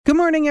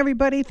morning,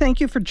 everybody. Thank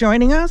you for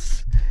joining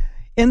us.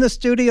 In the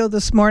studio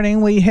this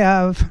morning, we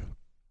have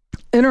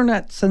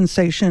Internet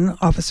sensation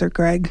Officer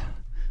Greg.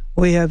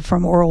 We have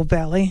from Oro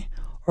Valley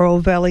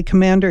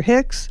Commander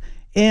Hicks,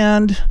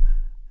 and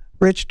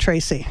Rich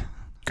Tracy.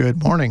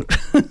 Good morning.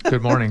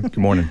 Good morning. Good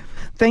morning.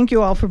 Thank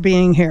you all for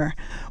being here.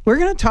 We're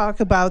going to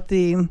talk about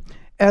the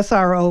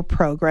SRO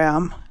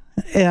program.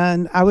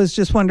 And I was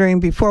just wondering,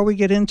 before we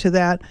get into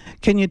that,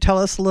 can you tell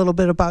us a little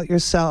bit about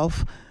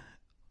yourself?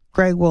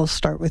 Greg, we'll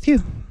start with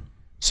you.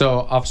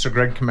 So, Officer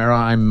Greg Camara,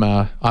 I'm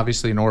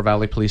obviously an Oro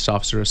Valley police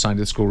officer assigned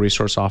to the School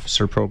Resource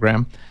Officer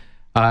program.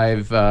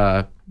 I've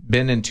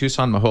been in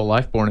Tucson my whole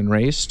life, born and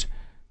raised.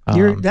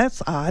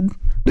 That's odd.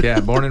 Yeah,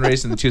 born and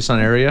raised in the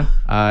Tucson area.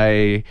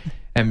 I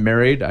am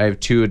married. I have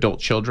 2 adult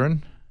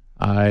children.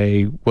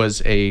 I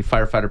was a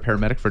firefighter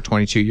paramedic for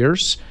 22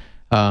 years.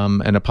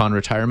 And upon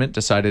retirement,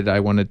 decided I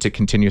wanted to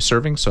continue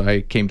serving, so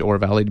I came to Oro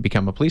Valley to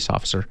become a police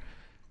officer.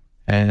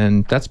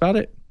 And that's about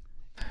it.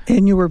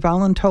 And you were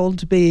voluntold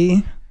to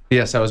be?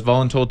 Yes, I was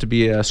voluntold to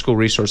be a school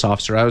resource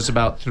officer. I was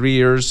about 3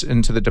 years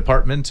into the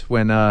department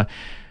when I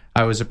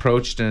was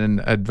approached and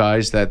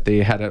advised that they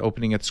had an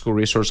opening at the school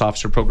resource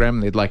officer program,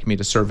 and they'd like me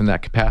to serve in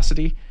that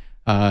capacity.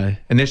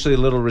 Initially a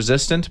little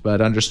resistant,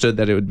 but understood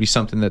that it would be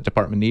something that the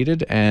department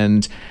needed,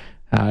 and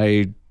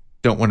I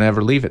don't want to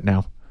ever leave it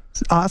now.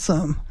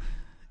 Awesome.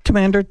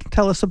 Commander,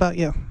 tell us about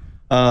you.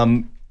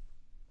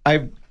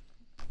 I've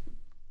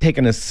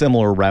taken a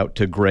similar route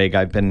to Greg.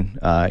 I've been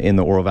in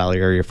the Oro Valley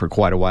area for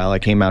quite a while. I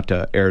came out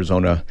to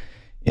Arizona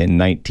in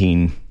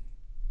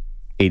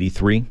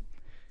 1983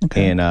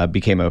 and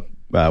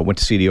went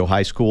to CDO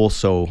High School,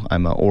 so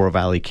I'm an Oro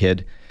Valley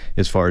kid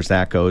as far as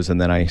that goes.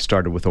 And then I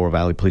started with Oro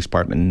Valley Police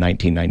Department in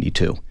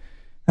 1992.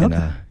 Okay.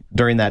 And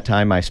during that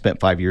time, I spent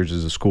 5 years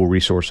as a school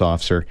resource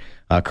officer.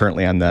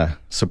 Currently, I'm the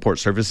support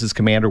services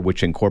commander,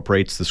 which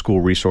incorporates the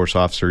school resource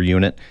officer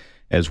unit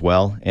as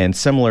well. And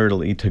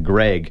similarly to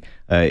Greg,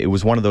 it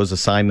was one of those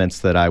assignments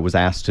that I was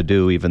asked to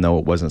do, even though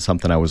it wasn't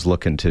something I was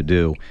looking to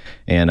do.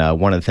 And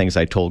one of the things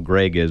I told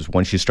Greg is,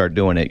 once you start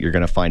doing it, you're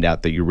going to find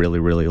out that you really,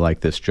 really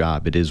like this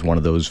job. It is one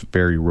of those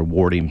very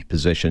rewarding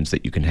positions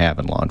that you can have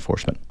in law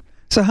enforcement.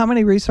 So how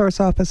many resource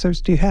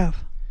officers do you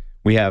have?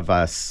 We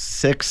have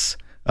 6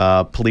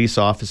 police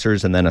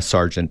officers and then a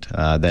sergeant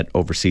that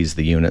oversees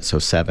the unit, so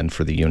 7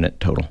 for the unit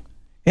total.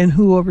 And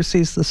who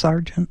oversees the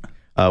sergeant?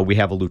 We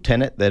have a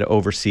lieutenant that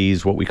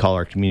oversees what we call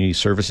our community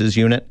services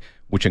unit,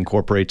 which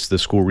incorporates the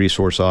school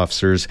resource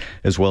officers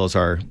as well as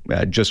our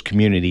just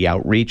community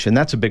outreach. And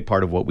that's a big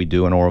part of what we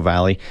do in Oro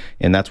Valley.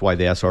 And that's why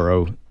the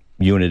SRO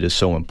unit is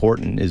so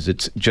important, is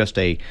it's just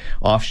a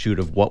offshoot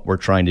of what we're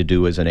trying to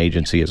do as an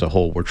agency as a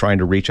whole. We're trying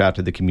to reach out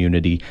to the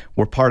community.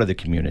 We're part of the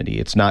community.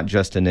 It's not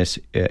just an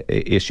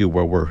issue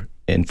where we're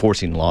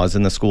enforcing laws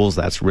in the schools.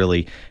 That's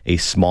really a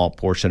small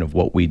portion of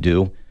what we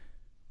do.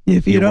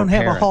 If you don't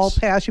have a hall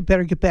pass, you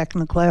better get back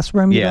in the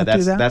classroom.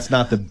 That's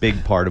not the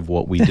big part of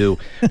what we do.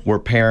 We're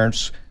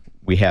parents.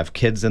 We have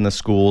kids in the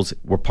schools.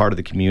 We're part of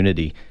the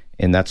community.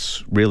 And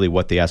that's really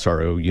what the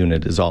SRO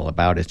unit is all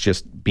about. It's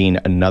just being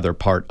another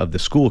part of the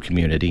school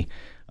community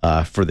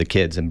for the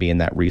kids and being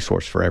that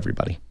resource for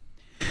everybody.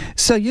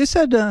 So you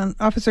said,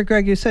 Officer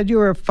Greg, you said you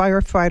were a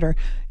firefighter.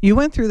 You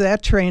went through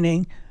that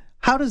training.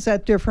 How does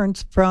that differ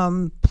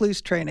from police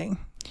training?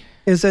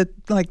 Is it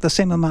like the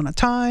same amount of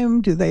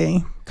time? Do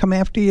they come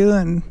after you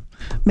and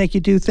make you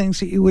do things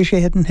that you wish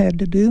you hadn't had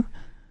to do?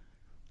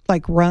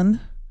 Like run?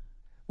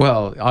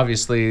 Well,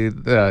 obviously,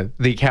 the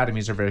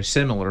academies are very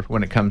similar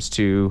when it comes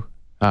to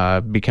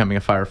becoming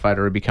a firefighter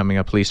or becoming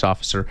a police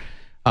officer.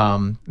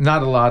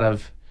 Not a lot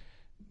of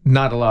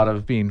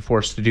being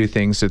forced to do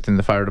things within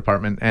the fire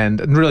department,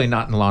 and really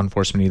not in law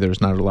enforcement either.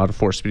 There's not a lot of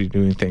force to be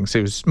doing things.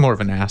 It was more of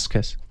an ask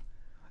us.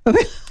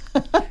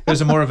 It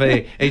was more of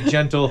a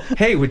gentle,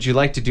 hey, would you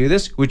like to do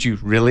this? Would you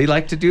really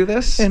like to do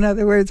this? In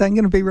other words, I'm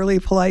going to be really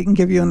polite and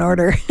give you an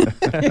order.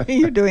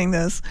 You're doing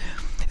this.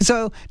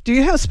 So do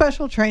you have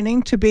special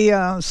training to be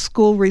a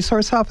school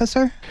resource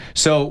officer?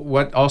 So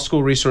what all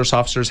school resource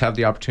officers have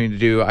the opportunity to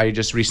do, I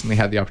just recently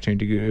had the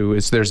opportunity to do,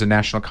 is there's a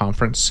national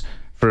conference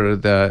for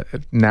the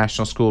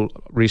National School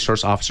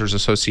Resource Officers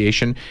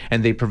Association,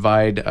 and they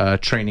provide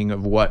training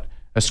of what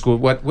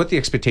the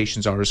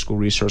expectations are as a school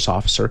resource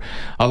officer.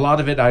 A lot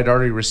of it I'd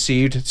already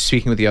received,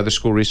 speaking with the other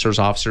school resource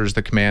officers,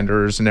 the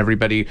commanders, and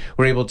everybody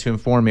were able to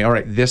inform me, all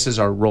right, this is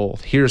our role.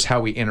 Here's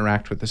how we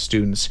interact with the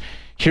students.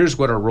 Here's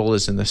what our role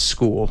is in the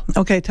school.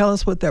 Okay, tell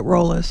us what that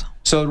role is.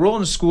 So the role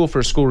in the school for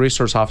a school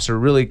resource officer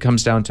really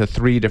comes down to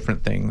 3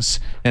 different things,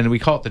 and we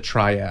call it the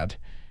triad.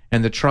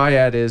 And the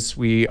triad is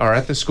we are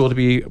at the school to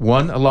be,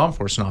 1, a law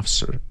enforcement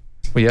officer.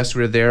 Well, yes,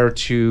 we're there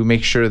to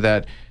make sure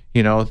that,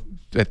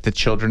 that the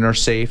children are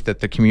safe,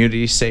 that the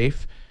community is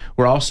safe.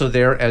 We're also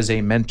there as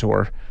a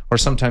mentor, or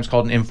sometimes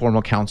called an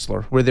informal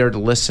counselor. We're there to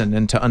listen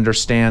and to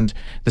understand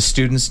the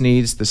students'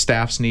 needs, the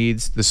staff's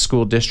needs, the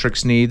school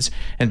district's needs,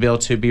 and be able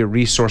to be a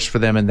resource for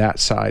them in that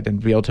side, and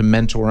be able to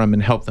mentor them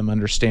and help them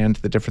understand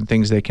the different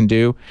things they can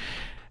do.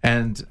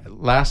 And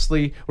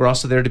lastly, we're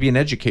also there to be an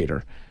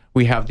educator.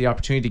 we have the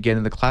opportunity to get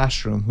in the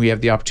classroom. We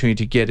have the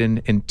opportunity to get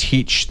in and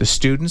teach the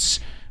students,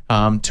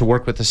 to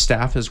work with the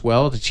staff as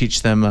well, to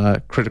teach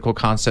them critical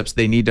concepts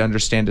they need to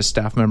understand as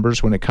staff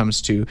members when it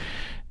comes to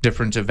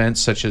different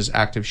events such as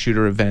active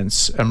shooter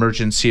events,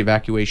 emergency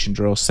evacuation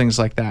drills, things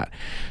like that.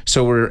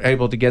 So we're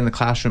able to get in the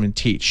classroom and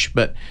teach.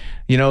 But,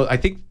 I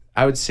think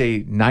I would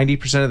say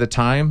 90% of the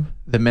time,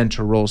 the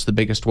mentor role is the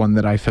biggest one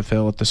that I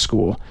fulfill at the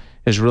school,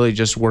 is really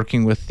just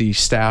working with the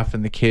staff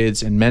and the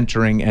kids and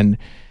mentoring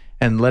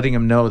and letting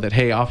them know that,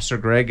 hey, Officer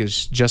Greg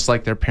is just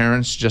like their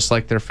parents, just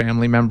like their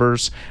family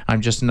members.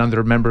 I'm just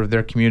another member of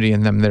their community,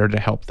 and I'm there to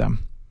help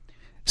them.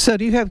 So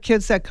do you have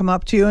kids that come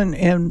up to you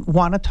and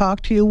want to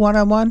talk to you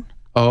one-on-one?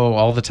 Oh,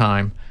 all the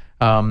time.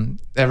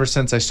 Ever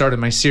since I started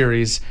my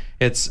series,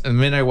 it's the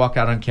minute I walk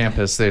out on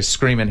campus, they're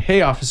screaming,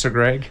 "Hey, Officer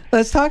Greg."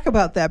 Let's talk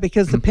about that,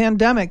 because the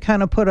pandemic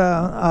kind of put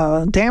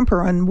a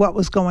damper on what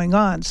was going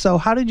on. So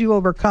how did you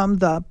overcome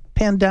the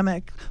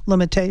pandemic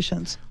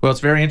limitations? Well,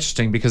 it's very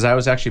interesting because I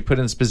was actually put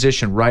in this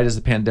position right as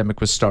the pandemic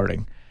was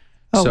starting.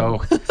 Oh.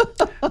 So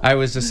I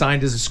was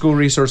assigned as a school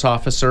resource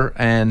officer,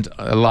 and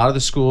a lot of the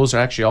schools,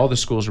 actually all the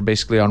schools, were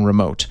basically on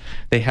remote.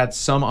 They had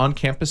some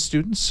on-campus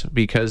students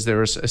because there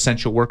was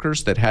essential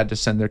workers that had to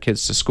send their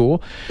kids to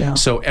school. Yeah.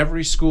 So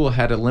every school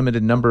had a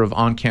limited number of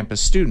on-campus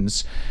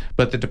students,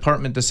 but the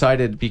department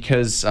decided,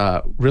 because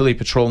really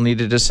patrol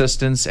needed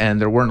assistance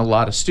and there weren't a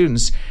lot of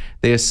students,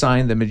 they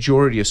assigned the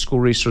majority of school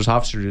resource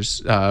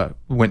officers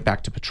went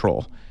back to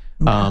patrol.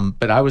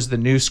 But I was the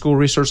new school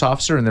resource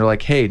officer, and they're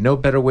like, hey, no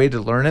better way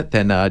to learn it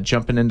than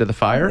jumping into the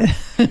fire.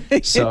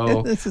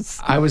 So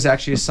I was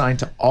actually assigned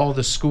to all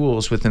the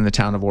schools within the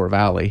town of Oro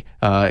Valley,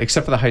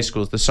 except for the high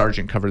schools. The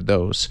sergeant covered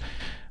those.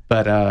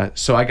 But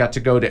so I got to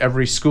go to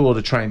every school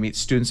to try and meet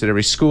students at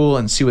every school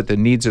and see what the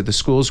needs of the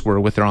schools were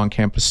with their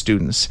on-campus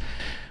students.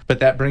 But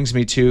that brings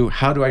me to,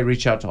 how do I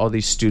reach out to all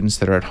these students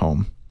that are at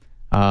home?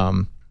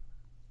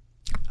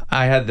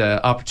 I had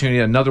the opportunity,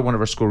 another one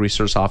of our school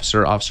resource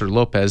officer, Officer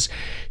Lopez,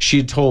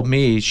 she'd told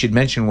me, she'd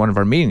mentioned one of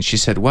our meetings. She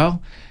said,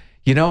 well,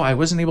 I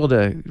wasn't able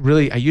to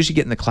really, I usually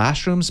get in the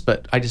classrooms,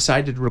 but I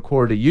decided to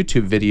record a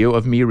YouTube video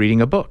of me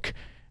reading a book.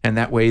 And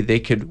that way they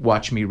could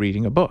watch me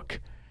reading a book.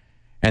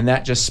 And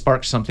that just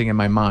sparked something in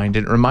my mind.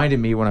 And it reminded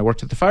me when I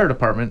worked at the fire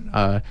department,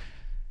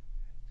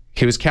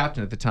 he was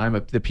captain at the time,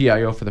 the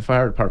PIO for the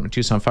fire department,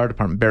 Tucson Fire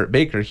Department, Barrett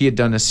Baker. He had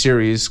done a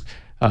series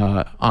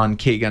on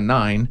K-Gun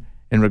 9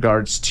 in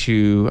regards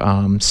to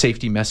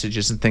safety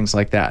messages and things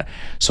like that.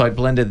 So I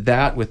blended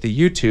that with the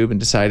YouTube and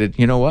decided,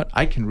 you know what,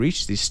 I can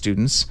reach these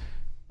students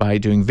by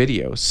doing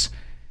videos.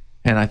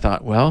 And I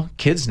thought, well,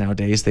 kids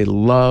nowadays, they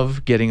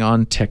love getting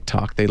on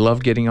TikTok. They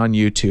love getting on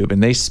YouTube,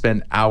 and they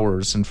spend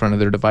hours in front of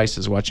their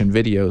devices watching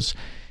videos.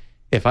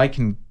 If I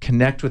can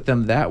connect with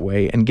them that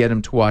way and get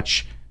them to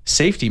watch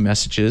safety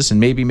messages and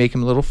maybe make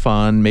them a little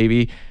fun,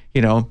 maybe,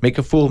 make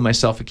a fool of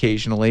myself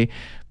occasionally,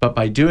 but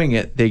by doing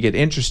it, they get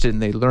interested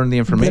and they learn the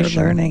information.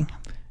 They're learning.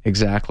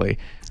 Exactly.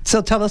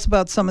 So tell us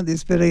about some of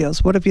these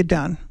videos. What have you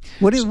done?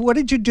 What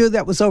did you do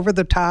that was over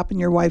the top and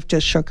your wife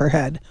just shook her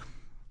head?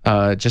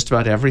 Just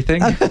about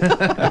everything.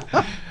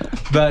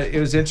 But it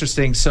was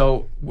interesting.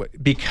 So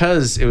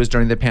because it was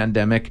during the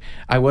pandemic,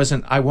 I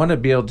wanted to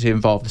be able to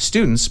involve the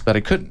students, but I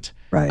couldn't.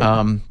 Right.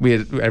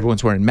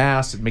 Everyone's wearing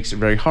masks. It makes it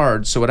very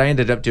hard. So what I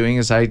ended up doing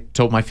is I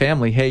told my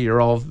family, hey, you're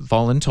all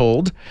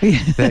voluntold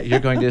that you're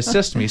going to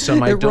assist me.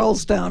 So it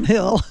rolls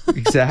downhill.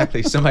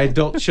 Exactly. So my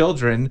adult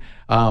children,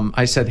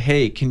 I said,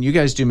 hey, can you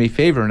guys do me a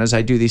favor? And as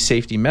I do these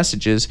safety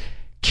messages,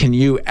 can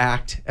you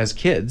act as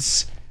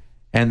kids?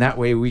 And that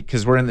way,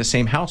 because we're in the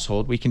same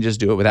household, we can just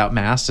do it without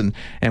masks, and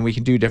we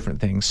can do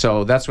different things.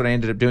 So that's what I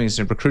ended up doing,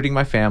 is recruiting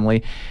my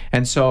family.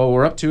 And so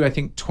we're up to, I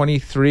think,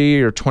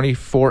 23 or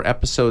 24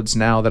 episodes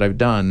now that I've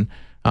done.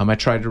 I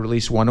try to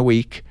release one a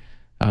week.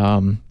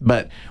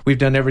 But we've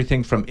done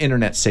everything from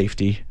internet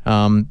safety.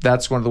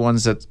 That's one of the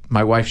ones that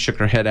my wife shook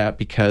her head at,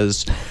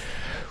 because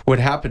what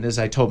happened is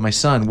I told my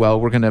son, well,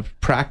 we're going to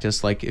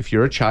practice like if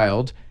you're a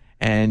child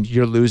and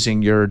you're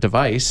losing your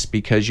device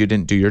because you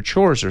didn't do your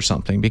chores or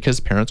something, because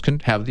parents can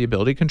have the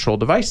ability to control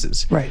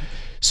devices. Right.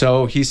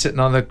 So he's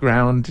sitting on the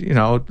ground,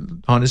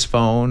 on his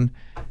phone,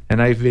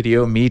 and I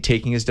video me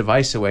taking his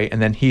device away,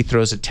 and then he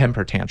throws a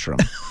temper tantrum.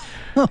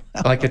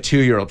 Like a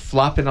 2-year-old,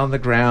 flopping on the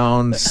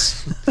ground,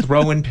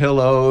 throwing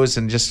pillows,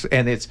 and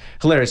it's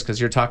hilarious because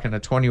you're talking a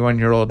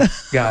 21-year-old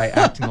guy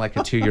acting like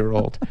a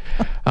 2-year-old.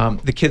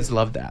 The kids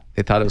loved that.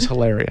 They thought it was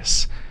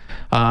hilarious.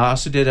 I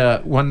also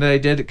did one that I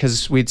did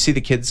because we'd see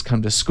the kids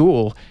come to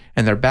school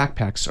and their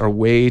backpacks are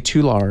way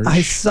too large.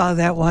 I saw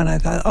that one. I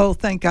thought, oh,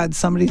 thank God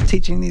somebody's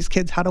teaching these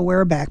kids how to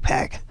wear a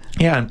backpack.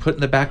 Yeah, and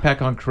putting the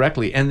backpack on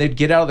correctly. And they'd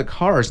get out of the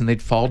cars and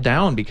they'd fall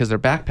down because their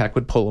backpack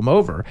would pull them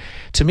over.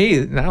 To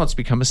me, now it's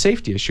become a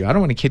safety issue. I don't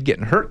want a kid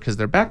getting hurt because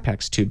their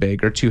backpack's too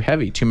big or too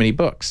heavy, too many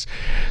books.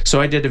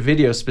 So I did a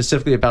video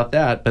specifically about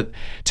that. But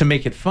to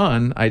make it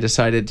fun, I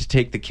decided to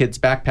take the kids'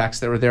 backpacks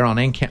that were there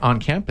on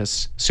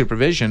campus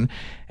supervision,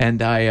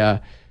 and I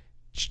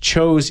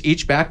chose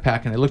each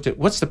backpack and I looked at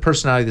what's the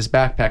personality of this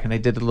backpack, and I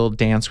did a little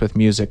dance with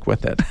music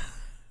with it.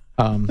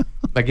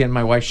 Again,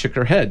 my wife shook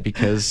her head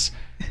because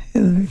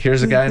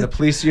here's a guy in a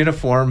police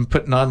uniform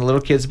putting on the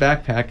little kid's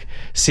backpack,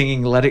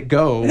 singing "Let It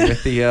Go"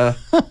 with the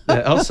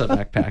Elsa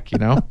backpack,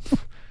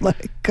 Let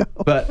it go.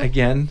 But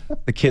again,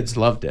 the kids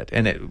loved it,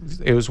 and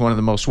it was one of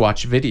the most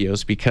watched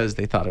videos because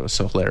they thought it was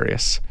so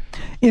hilarious.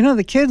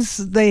 The kids,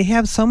 they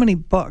have so many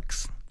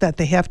books that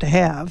they have to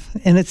have,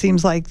 and it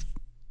seems like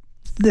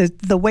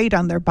the weight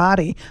on their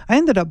body. I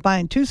ended up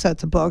buying 2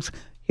 sets of books.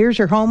 Here's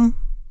your home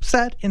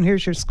set and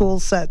here's your school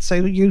set, so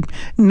you're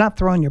not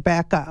throwing your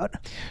back out.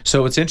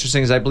 So what's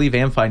interesting is I believe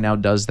Amphi now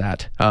does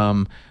that.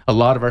 A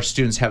lot of our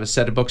students have a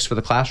set of books for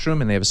the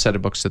classroom, and they have a set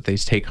of books that they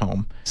take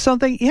home. So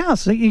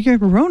so you're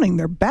ruining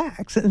their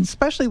backs, and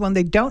especially when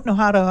they don't know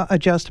how to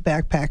adjust a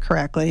backpack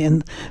correctly,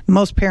 and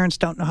most parents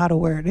don't know how to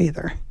wear it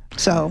either.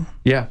 So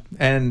yeah,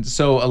 and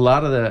so a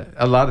lot of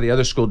the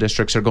other school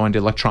districts are going to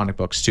electronic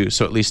books too.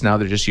 So at least now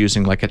they're just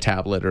using like a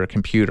tablet or a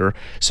computer.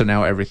 So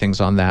now everything's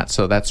on that.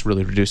 So that's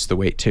really reduced the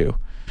weight too.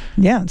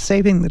 Yeah, and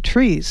saving the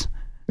trees.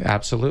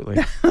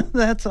 Absolutely.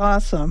 That's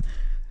awesome.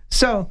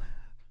 So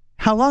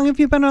how long have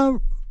you been a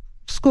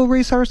school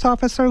resource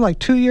officer? Like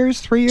 2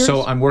 years, 3 years?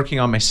 So I'm working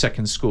on my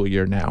second school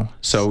year now.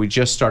 So we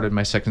just started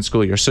my second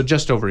school year. So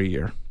just over a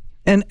year.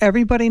 And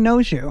everybody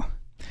knows you.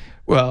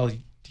 Well,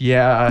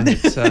 yeah,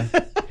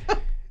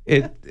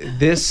 it's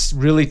this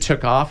really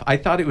took off. I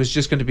thought it was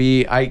just going to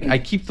be, I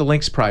keep the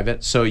links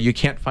private, so you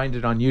can't find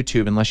it on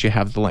YouTube unless you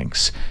have the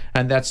links.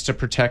 And that's to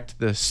protect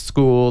the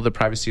school, the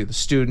privacy of the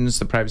students,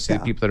 the privacy of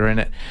the people that are in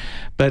it.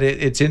 But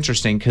it's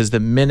interesting because the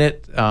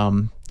minute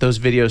those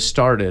videos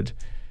started,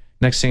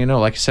 next thing you know,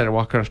 like I said, I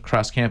walk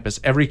across campus,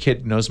 every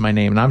kid knows my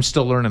name, and I'm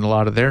still learning a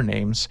lot of their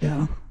names.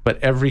 Yeah.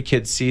 But every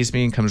kid sees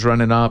me and comes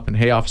running up and,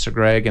 "Hey, Officer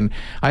Greg." And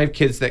I have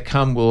kids that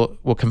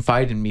will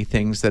confide in me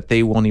things that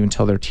they won't even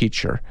tell their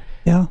teacher.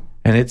 Yeah.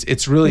 And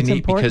it's really neat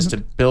important. because to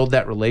build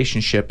that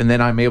relationship, and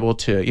then I'm able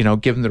to,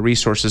 give them the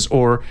resources,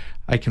 or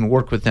I can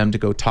work with them to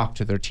go talk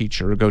to their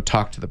teacher or go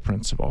talk to the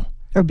principal.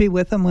 Or be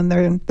with them when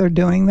they're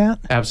doing that?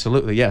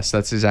 Absolutely, yes.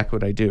 That's exactly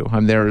what I do.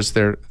 I'm there as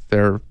their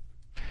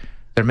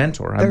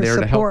mentor. I'm there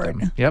to help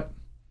them. Yep.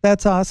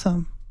 That's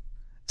awesome.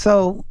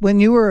 So when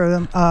you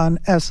were on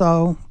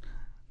SO,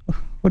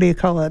 what do you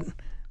call it?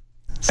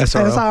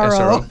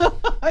 SRO.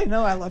 I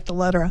know I left a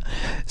letter out.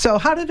 So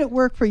how did it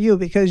work for you?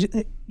 Because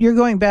you're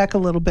going back a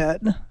little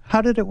bit.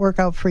 How did it work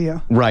out for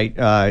you? Right.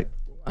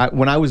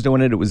 When I was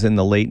doing it, it was in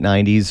the late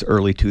 90s,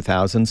 early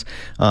 2000s.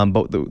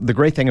 But the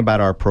great thing about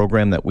our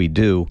program that we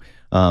do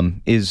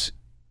is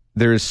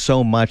there is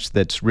so much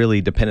that's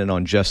really dependent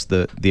on just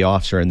the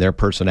officer and their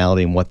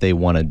personality and what they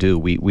want to do.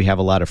 We have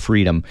a lot of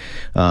freedom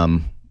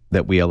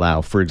that we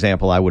allow. For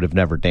example, I would have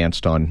never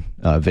danced on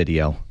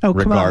video,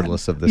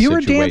 regardless of the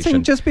situation. You were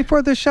dancing just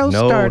before the show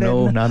started.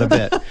 No, not a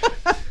bit.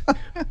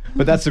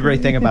 But that's the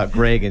great thing about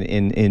Greg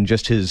in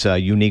just his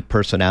unique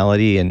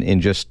personality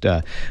and just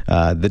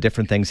the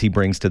different things he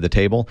brings to the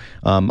table.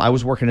 I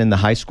was working in the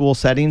high school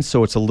setting,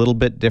 so it's a little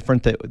bit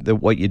different than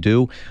what you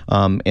do.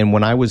 And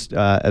when I was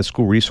a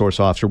school resource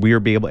officer, we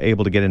were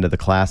able to get into the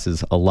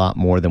classes a lot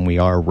more than we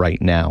are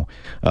right now.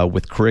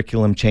 With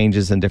curriculum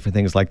changes and different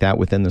things like that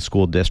within the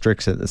school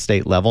districts at the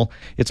state level,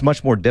 it's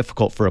much more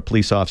difficult for a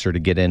police officer to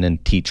get in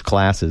and teach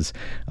classes.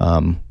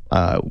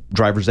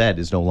 Driver's ed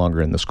is no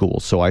longer in the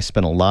schools. So I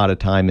spent a lot of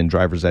time in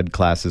driver's ed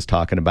classes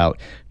talking about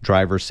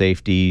driver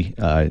safety,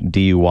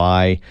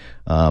 DUI,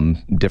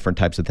 different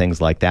types of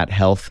things like that,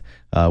 health.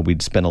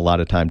 We'd spend a lot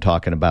of time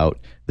talking about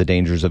the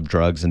dangers of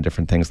drugs and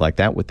different things like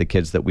that with the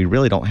kids that we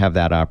really don't have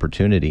that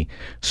opportunity.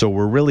 So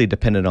we're really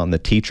dependent on the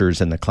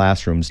teachers in the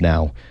classrooms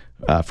now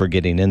for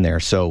getting in there.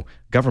 So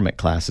government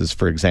classes,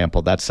 for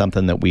example, that's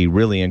something that we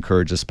really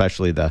encourage,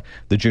 especially the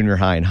junior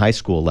high and high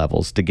school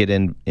levels, to get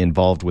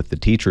involved with the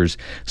teachers.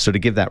 So to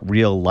give that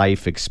real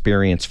life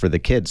experience for the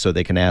kids, so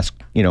they can ask,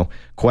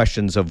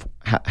 questions of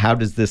how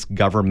does this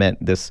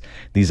government,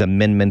 these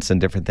amendments and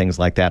different things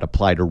like that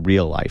apply to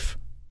real life?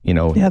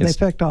 Yeah, they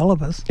affect all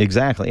of us.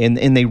 Exactly, and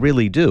they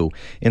really do.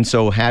 And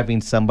so having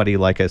somebody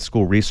like a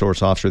school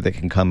resource officer that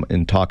can come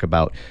and talk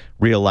about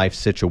real life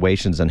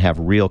situations and have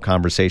real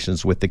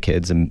conversations with the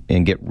kids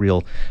and get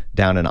real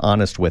down and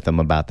honest with them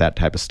about that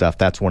type of stuff,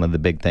 that's one of the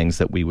big things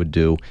that we would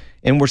do.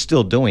 And we're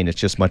still doing.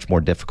 It's just much more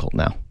difficult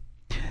now.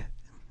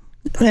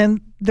 And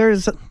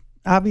there's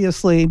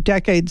obviously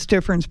decades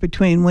difference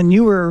between when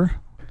you were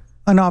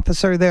an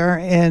officer there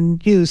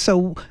and you.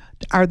 So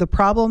are the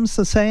problems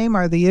the same?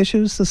 Are the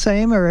issues the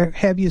same? Or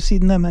have you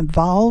seen them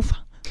evolve?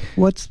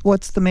 What's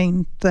the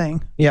main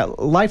thing? Yeah,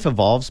 life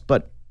evolves,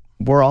 but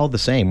we're all the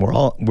same. We're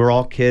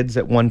all kids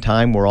at one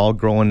time. We're all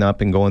growing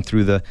up and going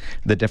through the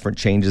different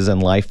changes in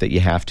life that you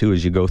have to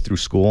as you go through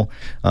school.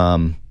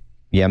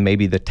 Yeah,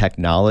 maybe the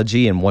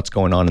technology and what's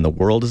going on in the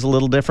world is a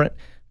little different,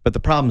 but the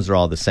problems are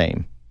all the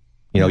same.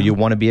 You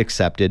want to be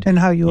accepted, and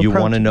how you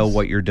want to know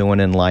what you're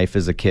doing in life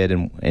as a kid,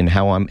 and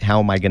how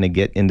am I going to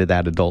get into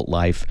that adult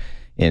life.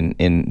 Am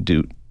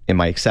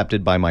I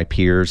accepted by my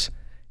peers?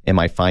 Am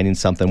I finding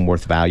something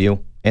worth value?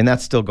 And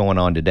that's still going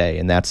on today.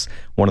 And that's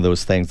one of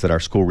those things that our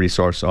school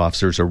resource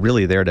officers are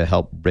really there to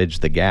help bridge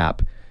the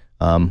gap.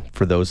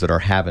 for those that are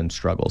having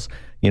struggles.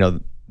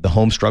 The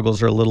home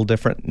struggles are a little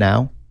different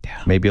now,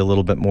 maybe a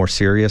little bit more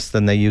serious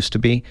than they used to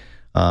be,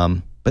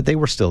 but they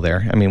were still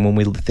there. I mean, when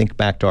we think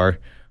back to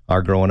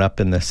our growing up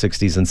in the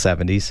 60s and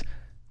 70s,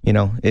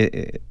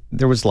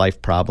 there was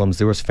life problems,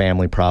 there was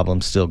family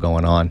problems still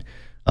going on.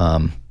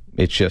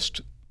 It's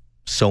just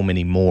so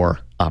many more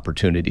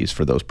opportunities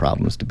for those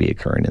problems to be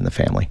occurring in the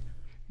family.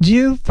 Do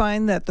you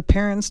find that the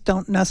parents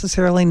don't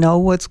necessarily know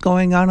what's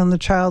going on in the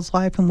child's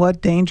life and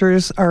what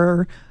dangers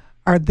are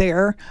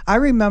there? I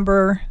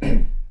remember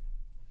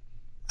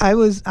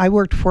I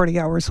worked 40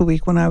 hours a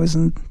week when I was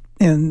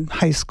in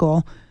high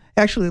school.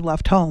 Actually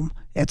left home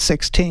at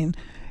 16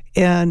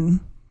 and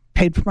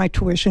paid for my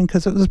tuition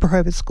because it was a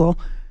private school.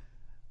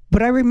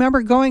 But I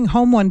remember going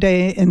home one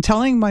day and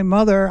telling my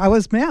mother I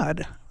was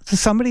mad. So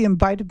somebody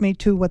invited me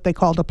to what they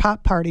called a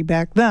pop party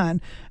back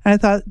then. And I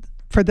thought,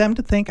 for them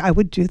to think I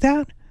would do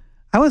that,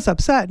 I was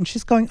upset. And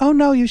she's going, oh,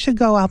 no, you should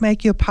go. I'll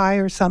make you a pie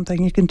or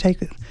something. You can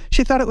take it.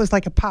 She thought it was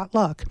like a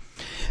potluck.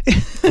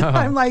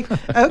 I'm like,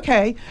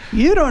 okay,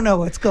 you don't know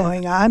what's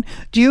going on.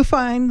 Do you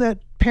find that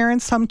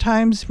parents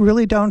sometimes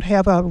really don't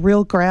have a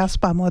real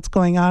grasp on what's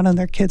going on in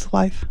their kid's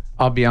life?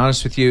 I'll be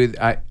honest with you,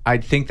 I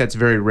think that's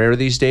very rare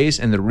these days.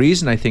 And the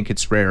reason I think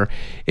it's rare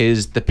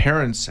is the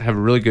parents have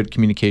really good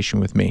communication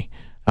with me.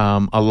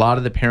 A lot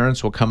of the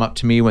parents will come up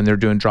to me when they're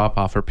doing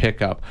drop-off or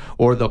pickup,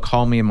 or they'll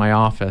call me in my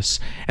office,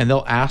 and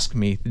they'll ask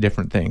me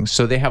different things.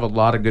 So they have a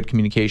lot of good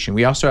communication.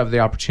 We also have the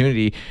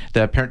opportunity,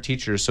 the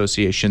Parent-Teacher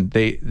Association,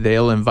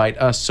 they'll invite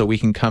us so we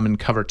can come and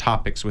cover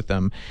topics with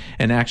them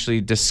and actually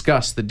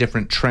discuss the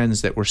different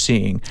trends that we're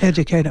seeing.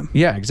 Educate them.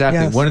 Yeah,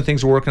 exactly. Yes. One of the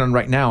things we're working on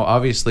right now,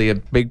 obviously a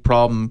big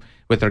problem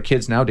with our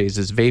kids nowadays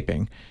is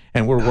vaping.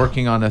 And we're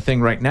working on a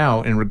thing right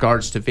now in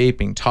regards to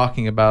vaping,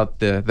 talking about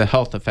the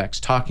health effects,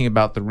 talking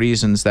about the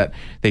reasons that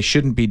they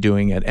shouldn't be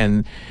doing it.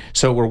 And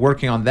so we're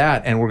working on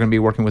that, and we're going to be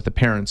working with the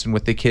parents and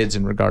with the kids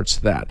in regards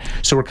to that.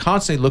 So we're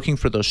constantly looking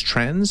for those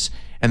trends,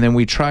 and then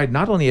we try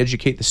not only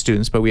educate the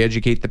students, but we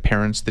educate the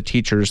parents, the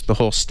teachers, the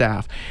whole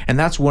staff. And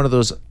that's one of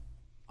those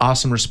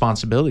awesome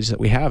responsibilities that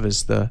we have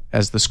as the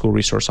school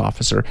resource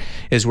officer,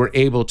 is we're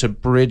able to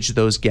bridge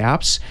those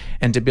gaps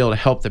and to be able to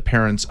help the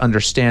parents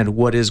understand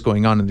what is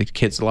going on in the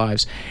kids'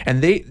 lives.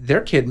 And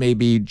their kid may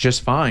be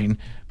just fine,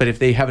 but if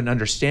they have an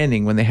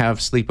understanding when they have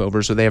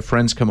sleepovers or they have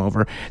friends come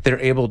over, they're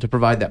able to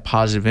provide that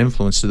positive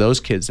influence to those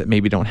kids that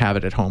maybe don't have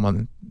it at home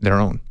on their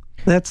own.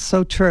 That's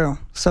so true.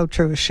 So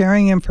true.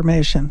 Sharing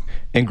information.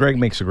 And Greg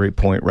makes a great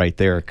point right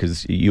there,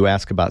 because you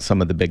ask about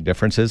some of the big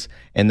differences,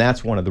 and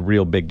that's one of the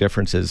real big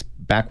differences.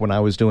 Back when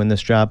I was doing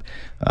this job,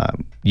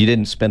 you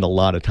didn't spend a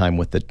lot of time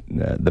with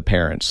the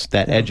parents.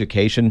 That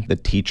education, the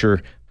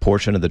teacher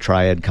portion of the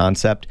triad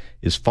concept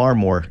is far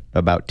more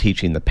about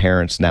teaching the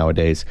parents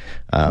nowadays.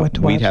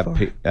 We'd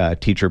have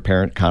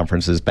teacher-parent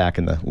conferences back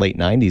in the late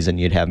 90s, and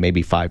you'd have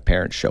maybe 5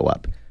 parents show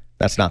up.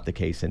 That's not the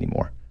case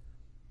anymore.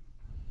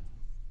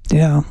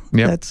 Yeah,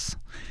 Yep.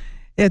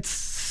 It's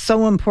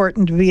so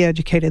important to be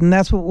educated, and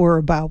that's what we're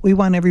about. We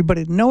want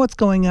everybody to know what's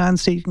going on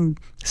so you can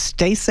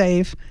stay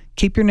safe,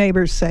 keep your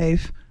neighbors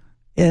safe,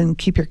 and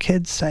keep your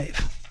kids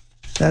safe.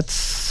 That's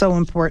so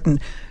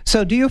important.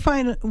 So do you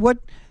find, what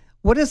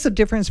is the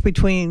difference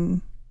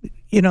between,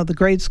 the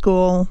grade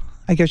school,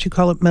 I guess you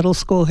call it middle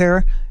school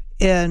here,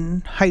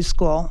 and high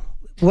school?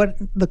 What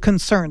the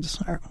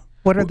concerns are?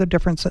 What are the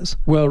differences?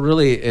 Well,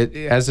 really,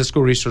 as the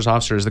school resource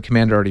officer, as the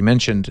commander already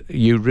mentioned,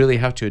 you really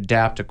have to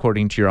adapt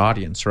according to your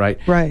audience, right?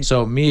 Right.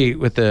 So me,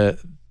 with the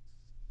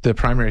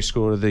primary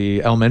school or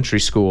the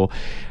elementary school,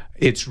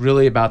 it's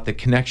really about the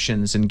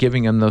connections and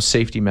giving them those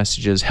safety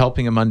messages,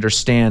 helping them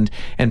understand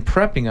and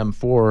prepping them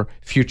for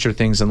future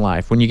things in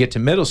life. When you get to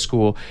middle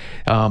school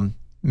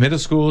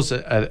is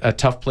a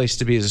tough place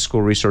to be as a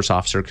school resource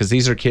officer, because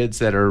these are kids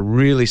that are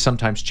really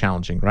sometimes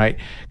challenging, right?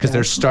 Because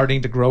they're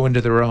starting to grow into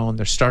their own.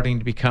 They're starting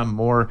to become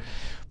more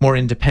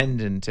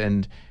independent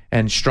and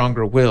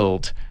stronger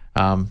willed.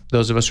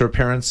 Those of us who are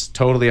parents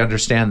totally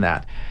understand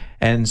that.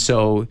 And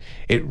so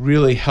it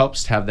really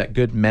helps to have that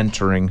good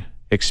mentoring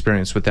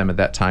experience with them at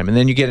that time. And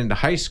then you get into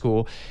high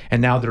school,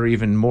 and now they're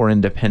even more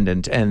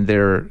independent, and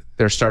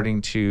they're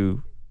starting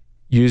to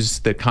use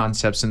the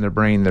concepts in their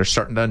brain. They're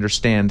starting to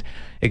understand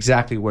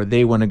exactly where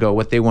they want to go,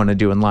 what they want to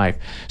do in life.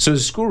 So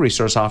as a school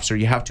resource officer,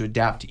 you have to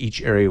adapt to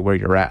each area where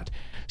you're at.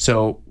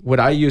 So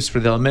what I use for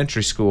the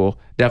elementary school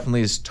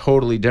definitely is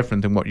totally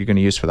different than what you're going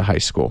to use for the high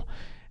school.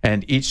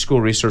 And each school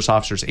resource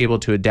officer is able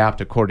to adapt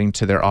according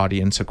to their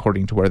audience,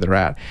 according to where they're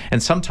at.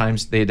 And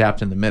sometimes they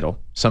adapt in the middle.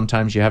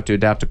 Sometimes you have to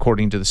adapt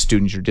according to the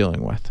students you're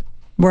dealing with.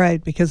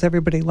 Right, because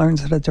everybody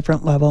learns at a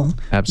different level.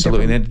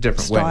 Absolutely, and in a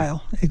different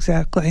style.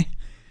 Exactly.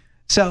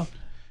 So,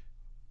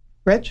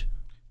 Rich?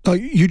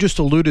 You just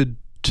alluded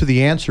to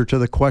the answer to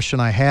the question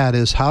I had,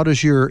 is how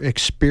does your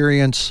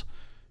experience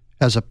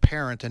as a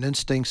parent and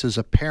instincts as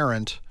a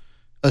parent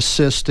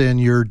assist in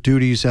your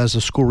duties as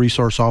a school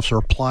resource officer,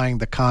 applying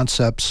the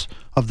concepts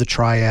of the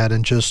triad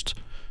and just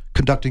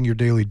conducting your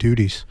daily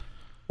duties?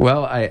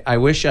 Well, I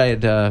wish I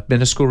had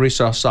been a school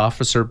resource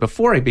officer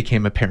before I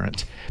became a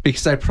parent,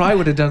 because I probably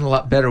would have done a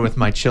lot better with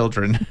my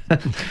children,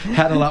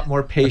 had a lot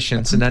more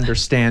patience and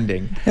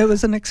understanding. It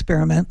was an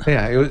experiment.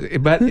 Yeah,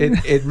 but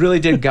it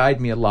really did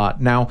guide me a lot.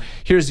 Now,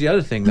 here's the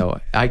other thing, though.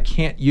 I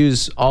can't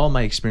use all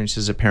my experience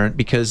as a parent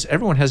because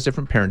everyone has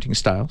different parenting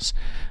styles.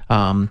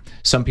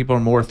 Some people are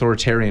more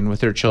authoritarian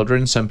with their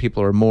children. Some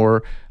people are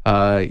more,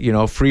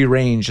 free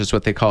range is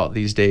what they call it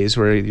these days,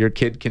 where your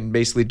kid can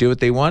basically do what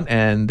they want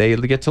and they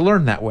get to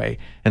learn that way.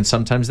 And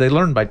sometimes they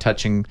learn by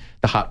touching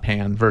the hot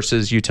pan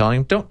versus you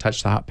telling them, don't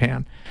touch the hot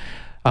pan.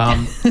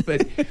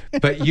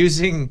 But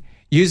using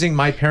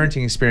my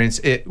parenting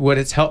experience, what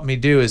it's helped me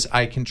do is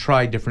I can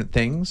try different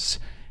things.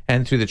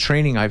 And through the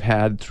training I've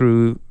had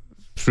through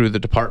the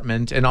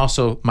department and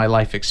also my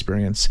life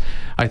experience,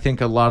 I think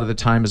a lot of the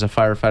time as a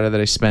firefighter that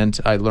I spent,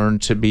 I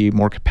learned to be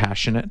more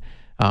compassionate.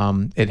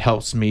 It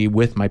helps me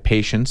with my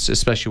patience,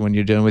 especially when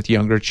you're dealing with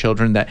younger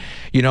children that,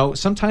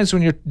 sometimes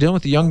when you're dealing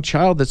with a young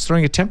child that's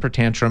throwing a temper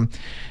tantrum,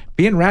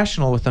 being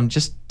rational with them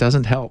just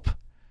doesn't help.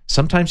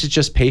 Sometimes it's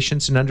just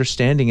patience and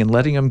understanding and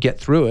letting them get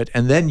through it,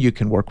 and then you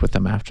can work with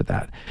them after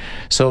that.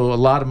 So a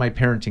lot of my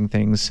parenting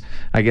things,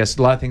 I guess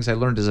a lot of things I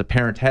learned as a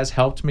parent has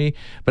helped me,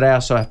 but I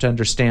also have to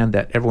understand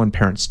that everyone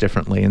parents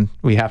differently, and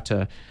we have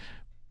to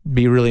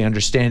be really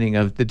understanding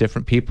of the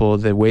different people,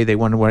 the way they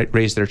want to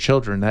raise their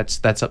children.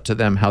 That's up to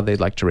them, how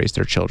they'd like to raise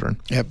their children.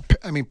 Yeah,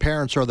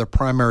 parents are the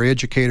primary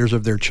educators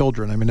of their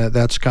children.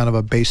 That's kind of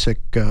a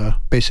basic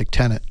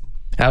tenet.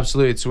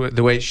 Absolutely. It's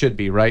the way it should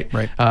be, right?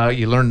 Right.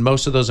 You learn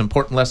most of those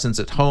important lessons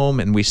at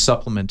home, and we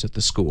supplement at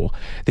the school.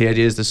 The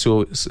idea is the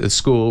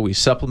school, we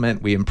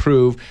supplement, we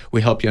improve,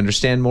 we help you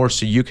understand more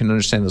so you can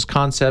understand those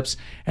concepts,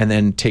 and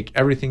then take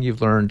everything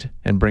you've learned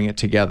and bring it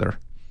together.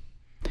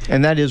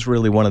 And that is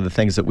really one of the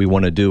things that we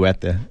want to do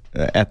at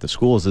the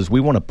schools is we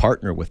want to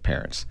partner with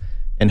parents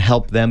and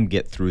help them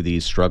get through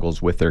these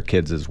struggles with their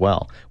kids as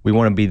well. We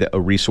want to be a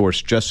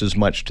resource just as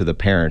much to the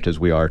parent as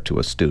we are to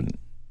a student.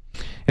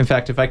 In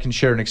fact, if I can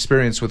share an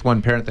experience with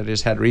one parent that I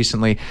just had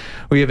recently,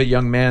 we have a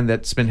young man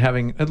that's been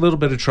having a little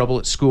bit of trouble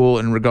at school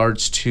in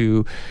regards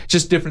to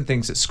just different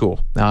things at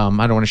school. I don't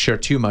want to share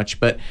too much,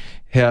 but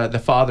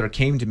the father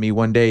came to me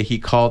one day. He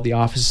called the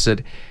office and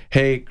said,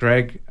 "Hey,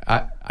 Greg,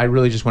 I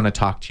really just want to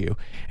talk to you."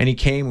 And he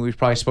came, and we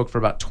probably spoke for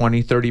about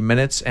 20, 30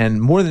 minutes.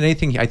 And more than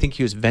anything, I think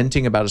he was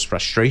venting about his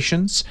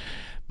frustrations.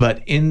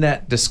 But in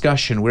that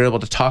discussion, we were able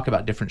to talk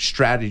about different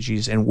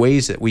strategies and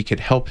ways that we could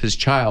help his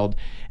child.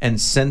 And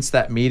since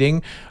that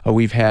meeting,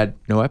 we've had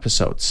no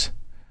episodes.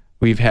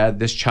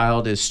 This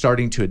child is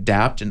starting to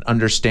adapt and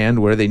understand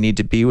where they need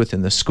to be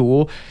within the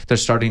school. They're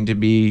starting to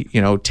be,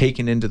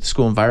 taken into the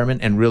school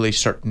environment and really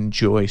start to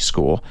enjoy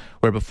school,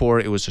 where before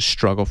it was a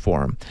struggle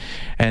for them.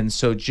 And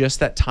so just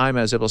that time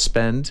I was able to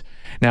spend.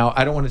 Now,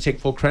 I don't want to take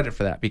full credit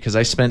for that because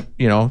I spent,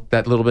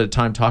 that little bit of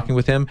time talking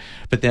with him.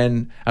 But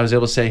then I was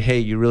able to say, hey,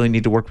 you really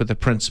need to work with the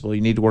principal.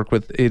 You need to work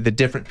with the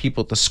different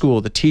people at the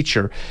school, the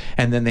teacher.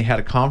 And then they had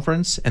a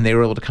conference and they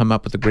were able to come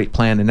up with a great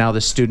plan. And now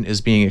this student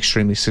is being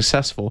extremely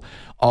successful,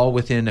 all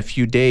within a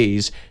few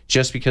days,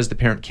 just because the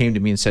parent came to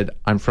me and said,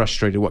 I'm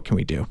frustrated. What can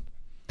we do?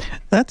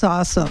 That's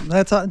awesome.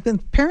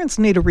 Parents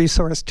need a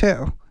resource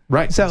too.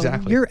 Right, so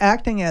exactly. You're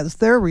acting as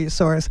their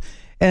resource.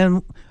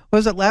 And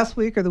was it last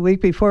week or the week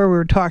before we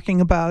were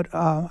talking about,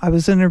 I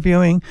was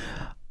interviewing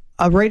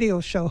a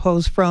radio show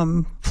host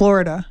from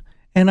Florida.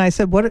 And I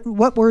said,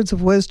 what words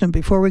of wisdom,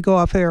 before we go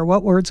off air,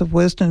 what words of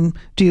wisdom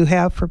do you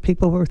have for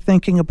people who are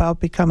thinking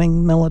about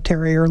becoming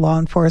military or law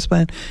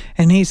enforcement?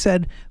 And he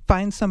said,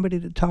 find somebody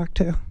to talk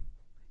to.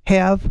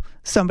 Have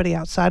somebody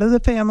outside of the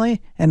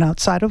family and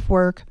outside of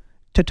work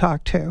to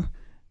talk to.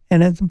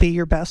 And it'd be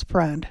your best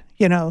friend,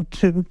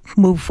 to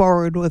move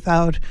forward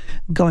without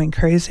going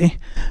crazy,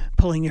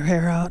 pulling your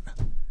hair out.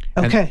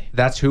 Okay. And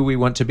that's who we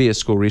want to be as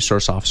school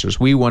resource officers.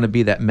 We want to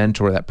be that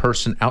mentor, that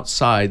person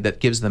outside that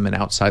gives them an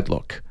outside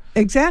look.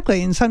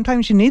 Exactly. And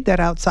sometimes you need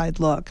that outside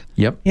look.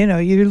 Yep.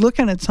 You're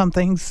looking at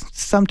something,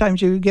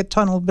 sometimes you get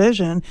tunnel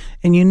vision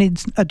and you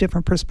need a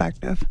different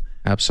perspective.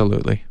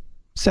 Absolutely.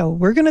 So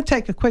we're going to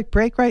take a quick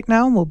break right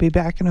now and we'll be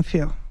back in a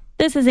few.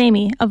 This is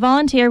Amy, a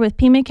volunteer with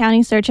Pima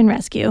County Search and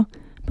Rescue.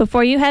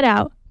 Before you head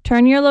out,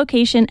 turn your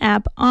location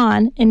app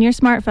on in your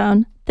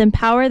smartphone, then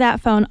power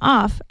that phone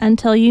off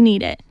until you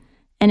need it.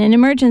 In an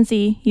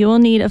emergency, you will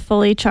need a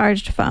fully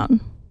charged phone.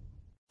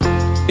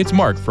 It's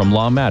Mark from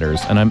Law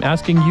Matters, and I'm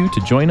asking you to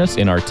join us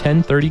in our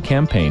 1030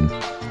 campaign.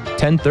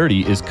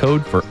 1030 is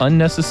code for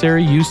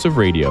unnecessary use of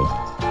radio.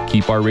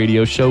 Keep our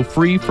radio show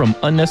free from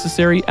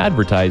unnecessary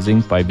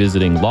advertising by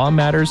visiting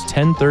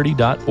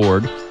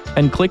lawmatters1030.org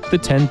and click the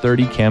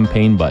 1030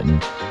 campaign button.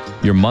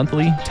 Your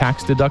monthly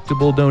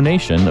tax-deductible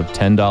donation of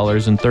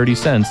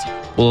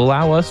 $10.30 will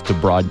allow us to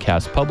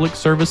broadcast public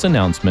service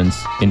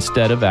announcements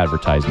instead of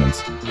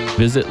advertisements.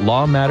 Visit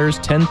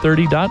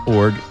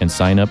lawmatters1030.org and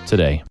sign up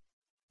today.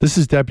 This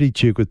is Deputy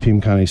Chuk with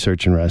Pima County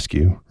Search and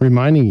Rescue,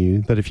 reminding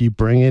you that if you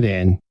bring it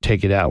in,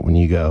 take it out when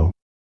you go.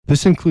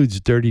 This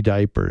includes dirty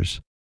diapers.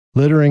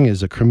 Littering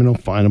is a criminal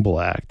finable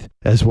act,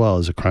 as well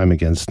as a crime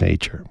against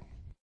nature.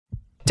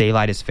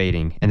 Daylight is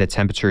fading and the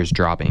temperature is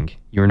dropping.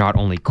 You're not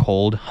only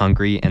cold,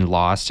 hungry, and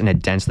lost in a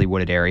densely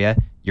wooded area,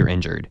 you're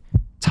injured.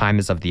 Time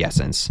is of the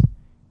essence.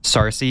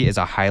 SARCI is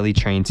a highly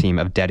trained team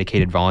of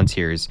dedicated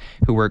volunteers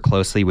who work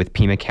closely with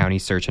Pima County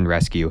Search and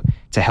Rescue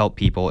to help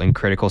people in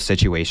critical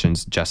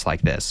situations just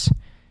like this.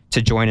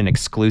 To join an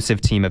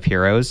exclusive team of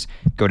heroes,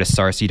 go to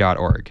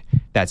sarci.org.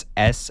 That's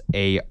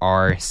SARCI.org.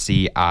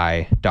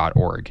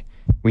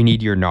 We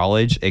need your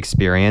knowledge,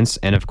 experience,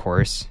 and of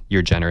course,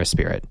 your generous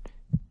spirit.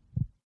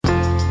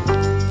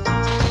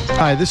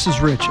 Hi, this is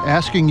Rich,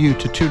 asking you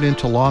to tune in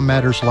to Law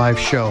Matters Live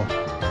show.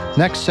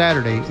 Next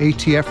Saturday,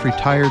 ATF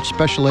retired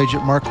Special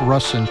Agent Mark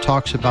Russin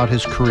talks about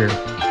his career.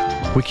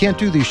 We can't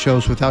do these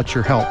shows without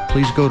your help.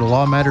 Please go to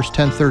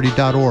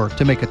lawmatters1030.org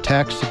to make a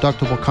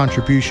tax-deductible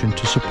contribution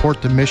to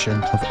support the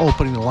mission of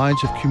opening the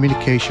lines of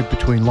communication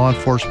between law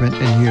enforcement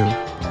and you.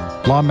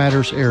 Law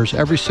Matters airs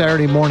every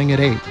Saturday morning at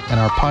 8, and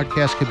our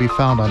podcast can be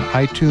found on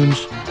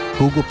iTunes,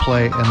 Google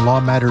Play, and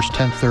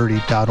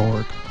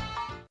lawmatters1030.org.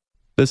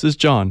 This is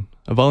John,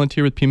 a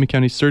volunteer with Pima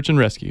County Search and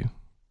Rescue.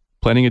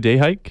 Planning a day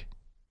hike?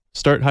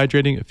 Start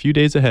hydrating a few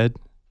days ahead.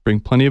 Bring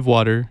plenty of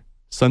water,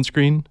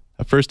 sunscreen,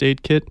 a first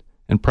aid kit,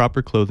 and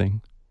proper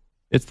clothing.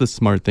 It's the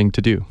smart thing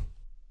to do.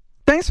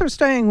 Thanks for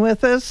staying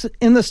with us.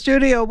 In the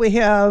studio, we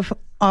have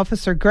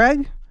Officer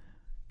Greg,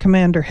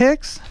 Commander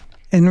Hicks,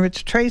 and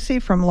Rich Tracy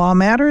from Law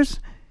Matters.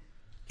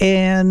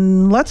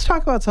 And let's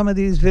talk about some of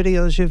these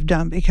videos you've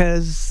done,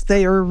 because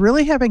they are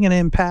really having an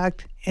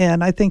impact,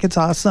 and I think it's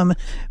awesome.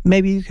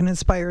 Maybe you can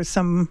inspire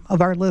some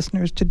of our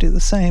listeners to do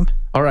the same.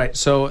 All right,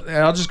 so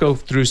I'll just go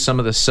through some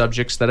of the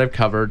subjects that I've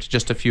covered,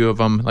 just a few of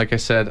them. Like I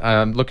said,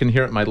 I'm looking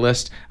here at my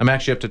list. I'm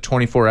actually up to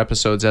 24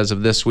 episodes as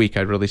of this week.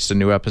 I released a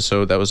new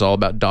episode that was all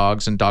about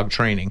dogs and dog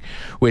training,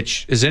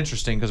 which is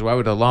interesting because why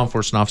would a law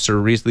enforcement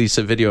officer release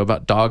a video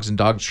about dogs and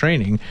dog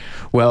training?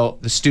 Well,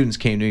 the students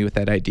came to me with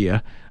that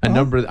idea.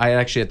 I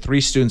actually had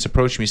 3 students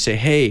approach me and say,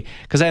 hey,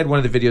 because I had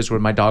one of the videos where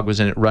my dog was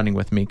in it running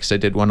with me, because I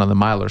did one on the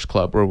Milers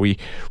Club where we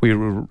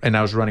were, and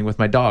I was running with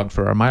my dog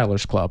for our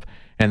Milers Club.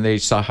 And they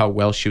saw how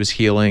well she was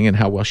healing and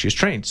how well she was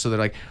trained. So they're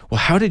like, well,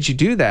 how did you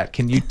do that?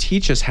 Can you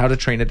teach us how to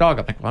train a dog?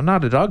 I'm like, well, I'm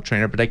not a dog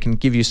trainer, but I can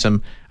give you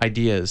some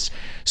ideas.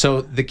 So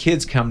the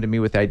kids come to me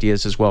with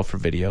ideas as well for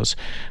videos.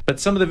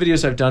 But some of the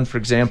videos I've done, for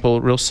example,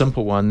 real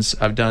simple ones,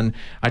 I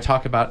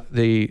talk about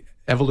the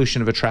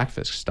evolution of a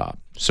traffic stop.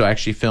 So I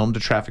actually filmed a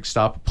traffic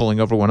stop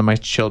pulling over one of my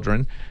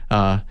children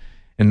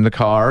in the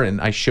car, and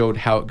I showed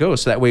how it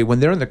goes. So that way,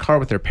 when they're in the car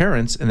with their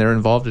parents and they're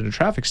involved in a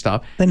traffic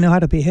stop, they know how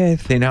to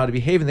behave. They know how to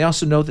behave, and they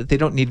also know that they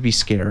don't need to be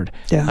scared.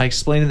 Yeah. I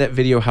explained in that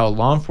video how a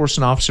law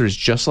enforcement officer is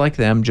just like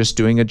them, just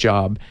doing a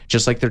job,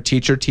 just like their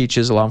teacher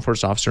teaches, a law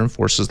enforcement officer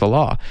enforces the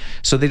law.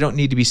 So they don't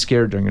need to be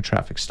scared during a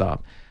traffic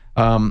stop.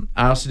 I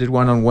also did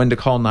one on when to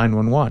call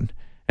 911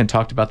 and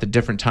talked about the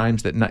different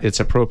times that it's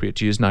appropriate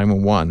to use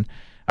 911.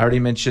 I already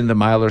mentioned the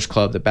Milers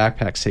Club, the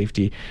backpack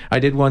safety. I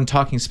did one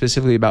talking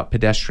specifically about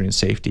pedestrian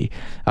safety.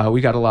 We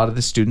got a lot of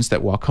the students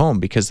that walk home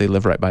because they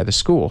live right by the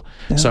school.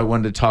 Yeah. So I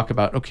wanted to talk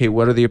about, okay,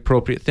 what are the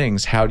appropriate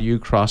things? How do you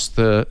cross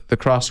the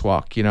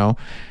crosswalk,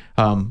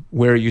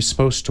 where are you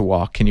supposed to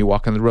walk? Can you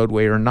walk on the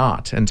roadway or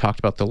not? And talked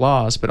about the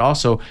laws, but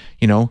also,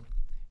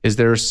 is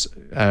there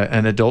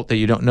an adult that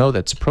you don't know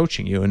that's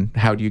approaching you, and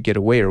how do you get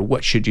away, or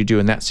what should you do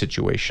in that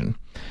situation?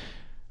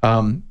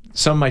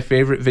 Some of my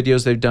favorite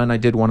videos they've done, I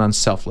did one on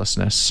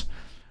selflessness.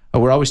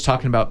 We're always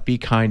talking about be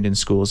kind in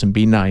schools and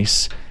be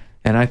nice.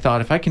 And I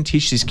thought, if I can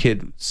teach these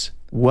kids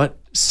what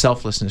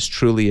selflessness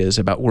truly is,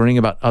 about worrying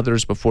about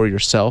others before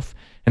yourself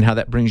and how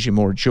that brings you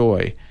more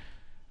joy.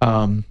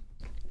 I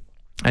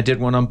did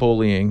one on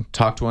bullying,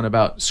 talked one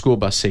about school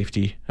bus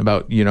safety,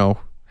 about,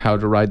 how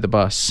to ride the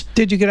bus.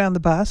 Did you get on the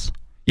bus?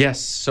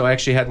 Yes, so I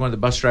actually had one of the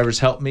bus drivers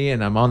help me,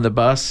 and I'm on the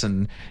bus,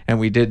 and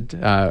we did.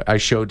 I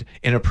showed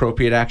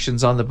inappropriate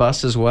actions on the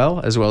bus as well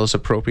as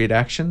appropriate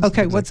actions.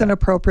 Okay, what's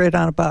inappropriate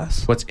on a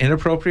bus? What's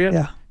inappropriate?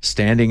 Yeah.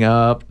 Standing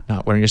up,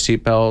 not wearing your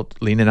seatbelt,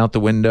 leaning out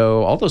the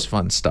window, all those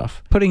fun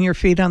stuff. Putting your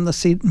feet on the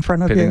seat in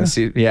front of you. The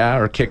seat,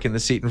 or kicking the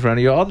seat in front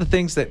of you. All the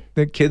things that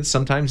the kids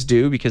sometimes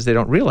do because they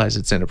don't realize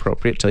it's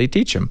inappropriate till you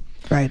teach them.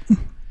 Right.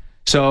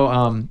 So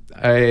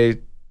I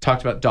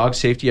talked about dog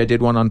safety. I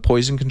did one on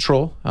poison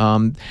control.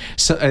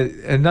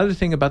 Another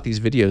thing about these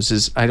videos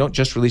is I don't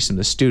just release them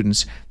to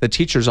students. The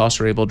teachers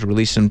also are able to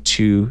release them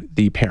to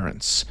the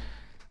parents.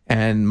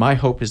 And my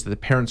hope is that the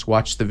parents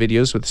watch the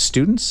videos with the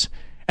students,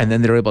 and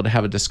then they're able to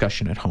have a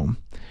discussion at home.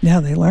 Yeah,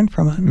 they learn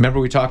from it. Remember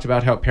we talked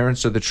about how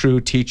parents are the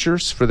true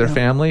teachers for their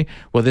family?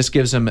 Well, this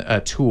gives them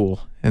a tool,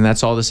 and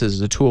that's all this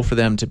is a tool for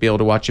them to be able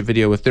to watch a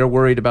video. If they're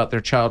worried about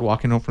their child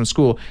walking home from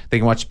school, they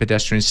can watch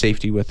pedestrian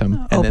safety with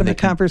them. And open a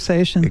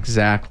conversation.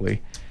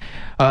 Exactly.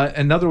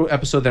 Another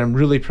episode that I'm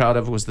really proud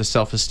of was the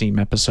self-esteem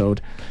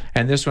episode.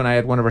 And this one, I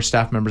had one of our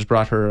staff members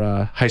brought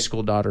her high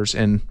school daughters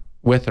in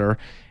with her,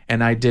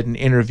 and I did an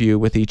interview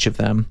with each of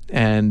them.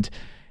 And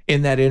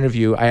in that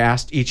interview, I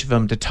asked each of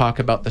them to talk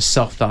about the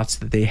self-thoughts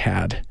that they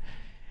had.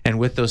 And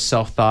with those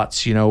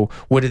self-thoughts,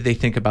 what did they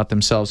think about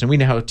themselves? And we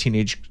know how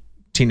teenage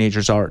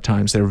teenagers are at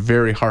times. They're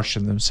very harsh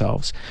on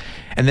themselves.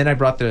 And then I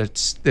brought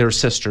their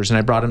sisters, and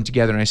I brought them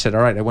together, and I said,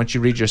 all right, I want you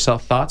to read your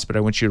self-thoughts, but I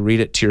want you to read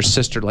it to your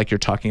sister like you're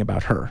talking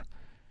about her.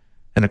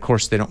 And of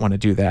course, they don't want to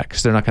do that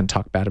because they're not going to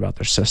talk bad about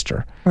their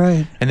sister.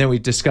 Right. And then we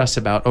discuss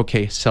about,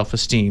 okay,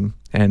 self-esteem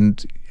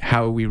and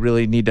how we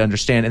really need to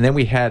understand. And then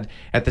we had,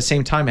 at the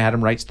same time, I had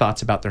them write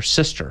thoughts about their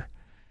sister.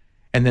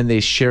 And then they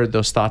shared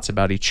those thoughts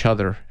about each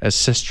other as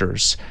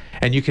sisters.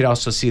 And you could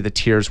also see the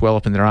tears well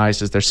up in their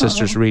eyes as their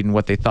sisters reading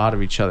what they thought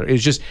of each other.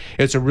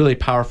 It's a really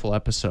powerful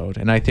episode.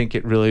 And I think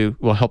it really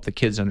will help the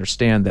kids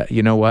understand that,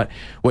 you know what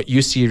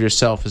you see of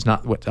yourself is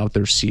not what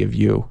others see of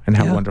you and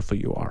how wonderful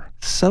you are.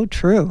 So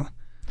true.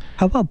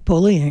 How about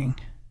bullying?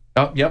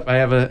 Oh, yep. I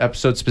have an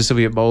episode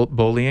specifically about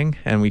bullying,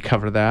 and we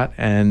cover that.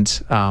 And,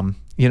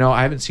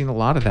 I haven't seen a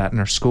lot of that in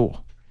our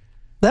school.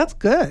 That's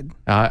good.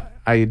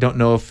 I don't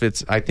know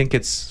if I think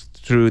it's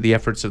through the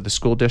efforts of the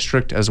school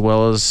district as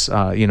well as,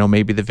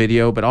 maybe the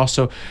video, but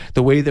also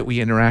the way that we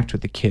interact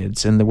with the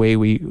kids and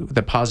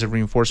the positive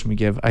reinforcement we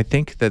give. I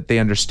think that they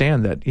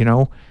understand that,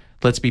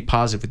 let's be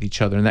positive with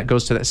each other. And that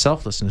goes to that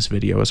selflessness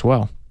video as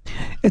well.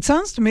 It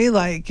sounds to me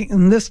like,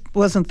 and this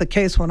wasn't the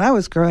case when I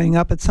was growing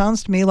up, it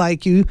sounds to me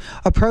like you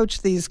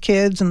approach these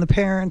kids and the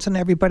parents and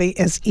everybody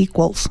as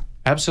equals.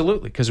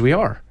 Absolutely, because we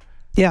are.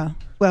 Yeah.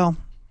 Well,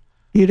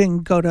 you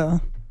didn't go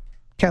to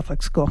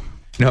Catholic school.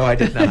 No, I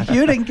did not.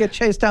 You didn't get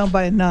chased down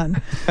by a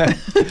nun.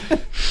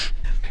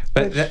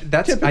 But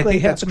I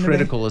think that's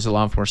critical as a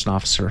law enforcement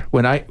officer.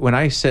 When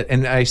I sit,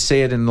 and I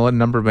say it in a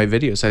number of my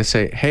videos, I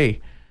say,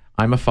 hey,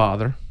 I'm a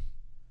father,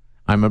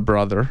 I'm a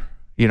brother.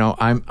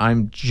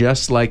 I'm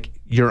just like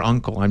your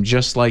uncle. I'm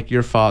just like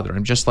your father.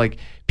 I'm just like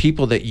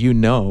people that you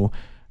know.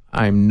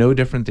 I'm no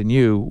different than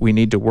you. We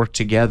need to work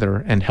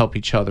together and help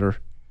each other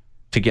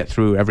to get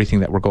through everything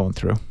that we're going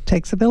through.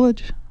 Takes a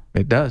village.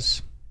 It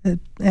does.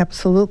 It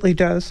absolutely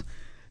does.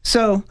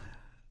 So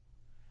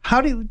how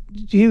do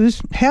you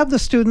have the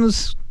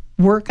students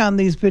work on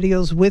these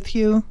videos with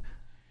you?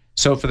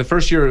 So for the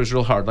first year, it was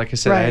real hard. Like I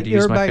said, I had to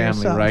use my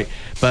family, right?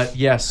 But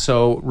yes,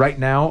 so right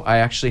now, I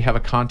actually have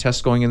a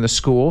contest going in the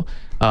school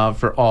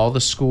for all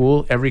the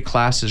school. Every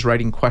class is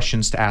writing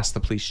questions to ask the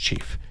police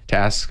chief, to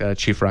ask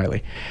Chief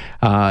Riley.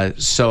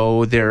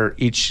 So they're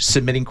each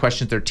submitting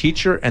questions to their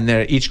teacher, and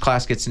each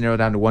class gets narrowed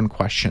down to one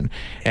question.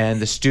 And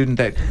the student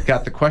that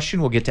got the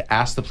question will get to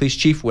ask the police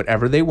chief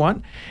whatever they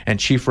want. And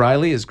Chief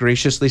Riley has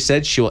graciously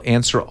said she will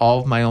answer all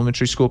of my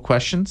elementary school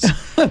questions.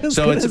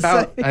 So it's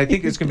about, I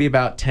think it's going to be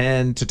about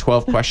 10 to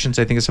 12 questions.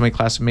 I think it's how many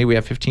classes. Maybe we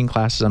have 15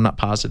 classes. I'm not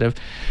positive.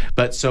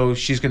 But so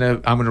I'm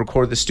going to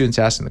record the students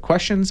asking the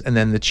questions, and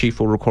then the chief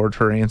will record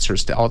her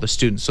answers to all the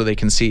students so they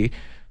can see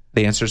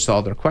the answers to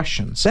all their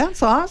questions.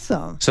 That's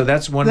awesome. So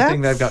that's one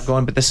thing that I've got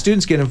going. But the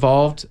students get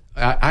involved.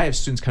 I have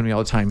students come to me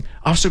all the time.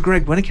 Officer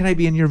Greg, when can I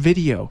be in your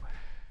video?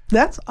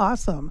 That's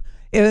awesome.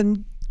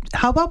 And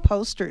how about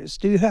posters?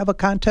 Do you have a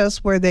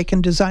contest where they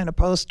can design a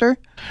poster?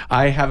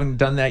 I haven't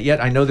done that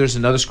yet. I know there's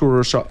another school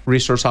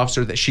resource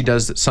officer that she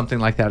does something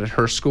like that at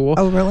her school.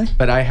 Oh, really?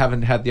 But I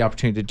haven't had the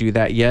opportunity to do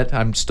that yet.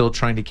 I'm still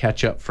trying to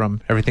catch up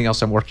from everything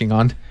else I'm working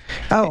on.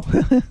 Oh.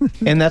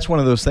 And that's one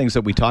of those things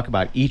that we talk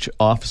about. Each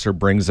officer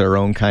brings their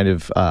own kind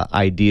of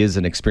ideas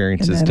and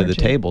experiences to the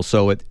table.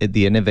 So at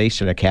the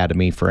Innovation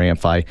Academy for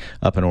AMFI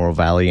up in Oro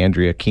Valley,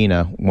 Andrea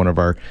Kina, one of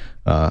our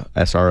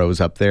SROs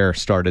up there,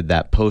 started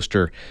that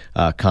poster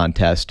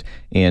contest,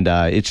 and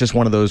it's just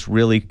one of those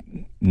really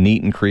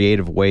neat and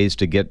creative ways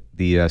to get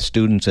the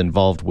students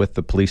involved with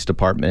the police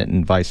department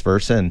and vice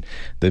versa. And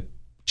the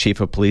chief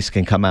of police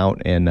can come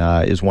out and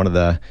is one of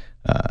the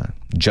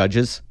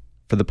judges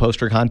for the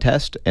poster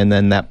contest, and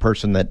then that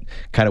person that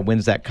kind of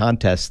wins that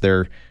contest,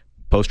 their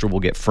poster will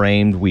get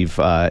framed. We've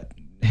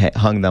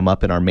hung them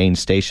up in our main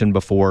station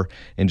before,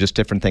 and just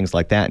different things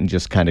like that, and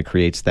just kind of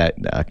creates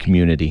that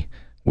community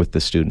with the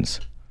students.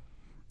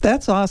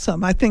 That's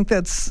awesome. I think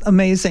that's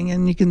amazing,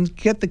 and you can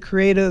get the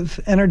creative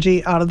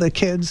energy out of the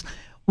kids.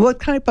 What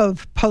type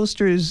of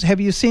posters, have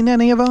you seen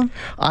any of them?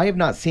 I have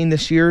not seen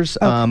this year's.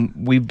 Okay.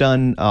 We've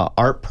done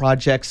art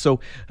projects. So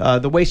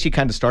the way she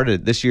kind of started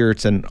it, this year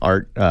it's an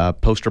art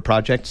poster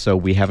project, so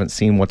we haven't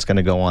seen what's going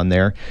to go on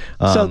there.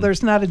 So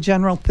there's not a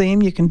general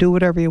theme? You can do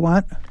whatever you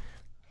want?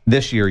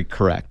 This year,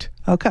 correct.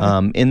 Okay.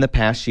 In the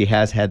past, she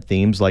has had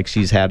themes, like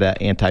she's had an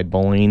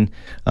anti-bullying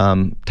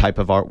type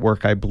of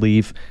artwork, I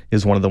believe,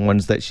 is one of the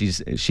ones that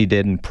she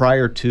did. And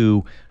prior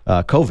to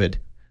COVID,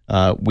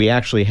 we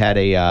actually had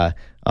a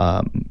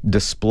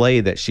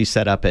display that she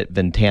set up at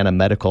Ventana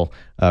Medical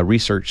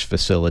Research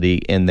Facility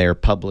in their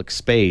public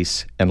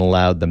space, and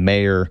allowed the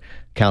mayor,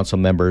 council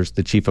members,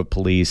 the chief of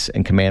police,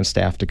 and command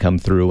staff to come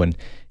through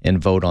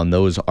and vote on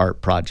those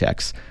art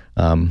projects.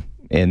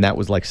 And that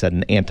was, like I said,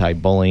 an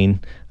anti-bullying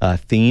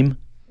theme.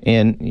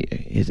 And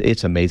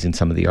it's amazing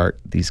some of the art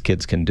these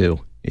kids can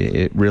do.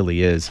 It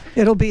really is.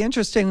 It'll be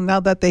interesting now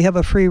that they have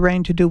a free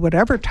reign to do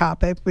whatever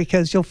topic,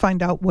 because you'll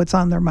find out what's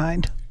on their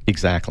mind.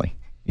 Exactly.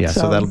 Yeah,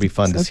 so that'll be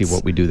fun to see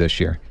what we do this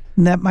year.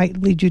 And that might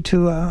lead you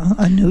to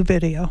a new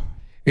video.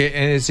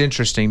 And it's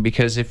interesting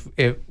because if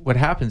what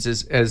happens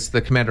is, as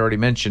the commander already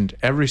mentioned,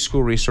 every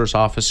school resource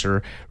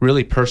officer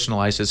really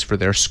personalizes for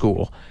their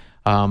school.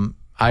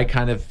 I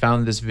kind of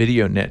found this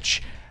video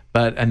niche.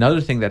 But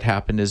another thing that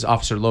happened is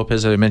Officer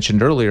Lopez, as I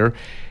mentioned earlier,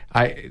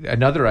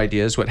 another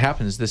idea is what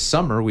happens this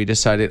summer. We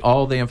decided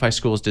all the MFI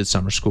schools did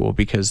summer school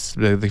because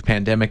the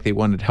pandemic, they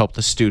wanted to help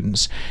the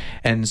students.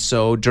 And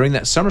so during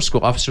that summer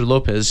school, Officer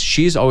Lopez,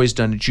 she's always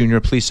done a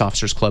junior police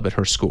officers club at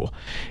her school.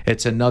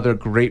 It's another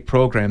great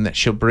program that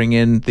she'll bring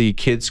in the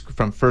kids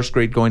from first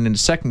grade going into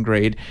second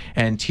grade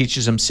and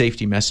teaches them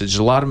safety messages.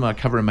 A lot of them I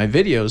cover in my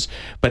videos,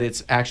 but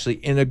it's actually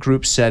in a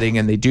group setting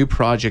and they do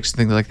projects and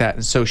things like that.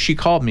 And so she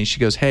called me, she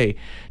goes, hey,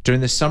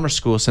 during this summer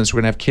school, since we're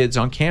gonna have kids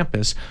on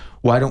campus,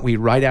 why don't we,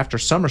 right after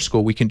summer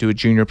school, we can do a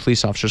junior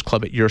police officers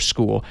club at your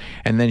school?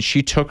 And then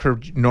she took her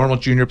normal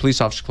junior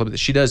police officers club that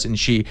she does, and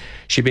she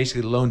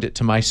basically loaned it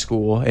to my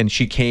school, and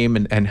she came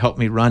and helped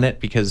me run it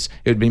because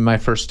it would be my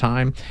first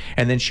time.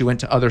 And then she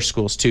went to other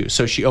schools too.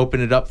 So she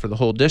opened it up for the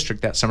whole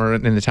district that summer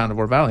in the town of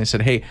Oro Valley and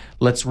said, hey,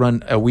 let's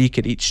run a week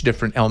at each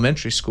different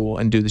elementary school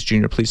and do this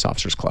junior police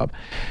officers club.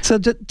 So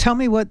tell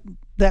me what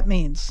that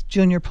means,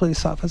 junior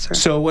police officer.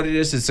 So what it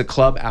is a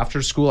club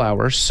after school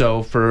hours.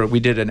 So we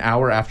did an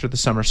hour after the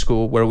summer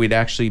school where we'd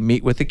actually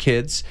meet with the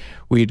kids.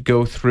 We'd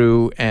go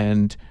through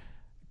and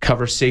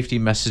cover safety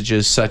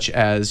messages such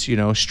as,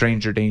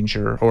 stranger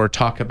danger, or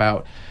talk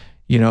about,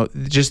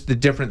 just the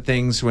different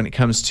things when it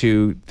comes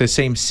to the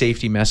same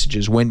safety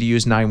messages, when to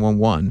use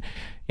 911.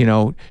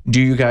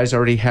 Do you guys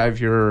already have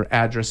your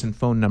address and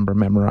phone number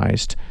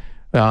memorized?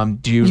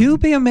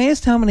 You'd be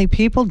amazed how many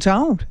people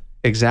don't.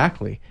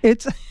 Exactly.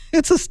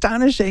 It's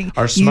astonishing.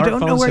 Our you don't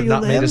know smartphones where have you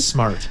not live. made us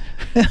smart.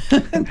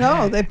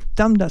 No, they've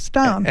dumbed us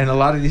down. And a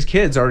lot of these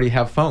kids already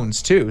have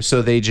phones too,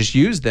 so they just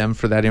use them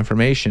for that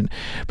information.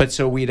 But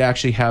so we'd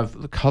actually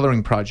have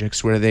coloring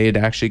projects where they'd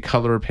actually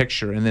color a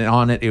picture, and then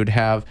on it would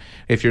have,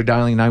 if you're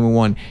dialing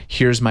 911,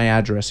 here's my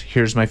address,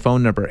 here's my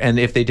phone number. And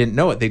if they didn't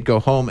know it, they'd go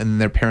home and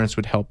their parents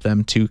would help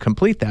them to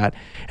complete that,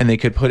 and they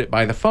could put it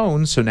by the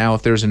phone. So now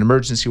if there's an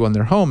emergency when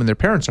they're home and their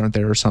parents aren't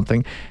there or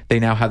something, they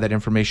now have that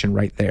information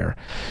right there.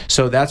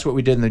 So that's what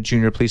we did in the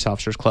Junior Police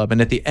Officers Club.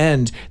 And at the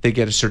end, they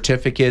get a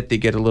certificate, they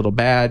get a little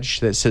badge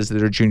that says that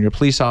they're a junior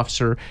police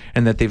officer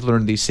and that they've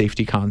learned these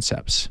safety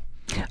concepts.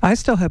 I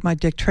still have my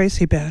Dick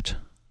Tracy badge.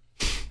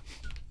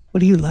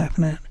 What are you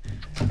laughing at?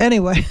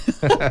 Anyway,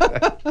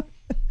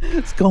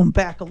 it's going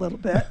back a little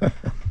bit.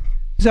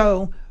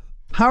 So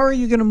how are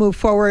you going to move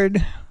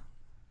forward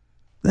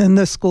in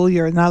this school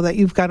year now that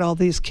you've got all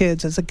these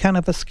kids? Is it kind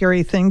of a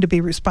scary thing to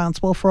be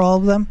responsible for all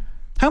of them?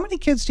 How many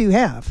kids do you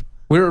have?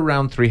 We're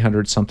around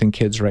 300 something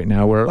kids right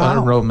now. Our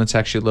enrollment's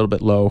actually a little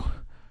bit low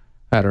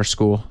at our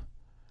school.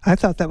 I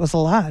thought that was a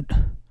lot.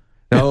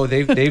 No,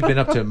 they've been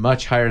up to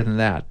much higher than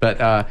that.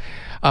 But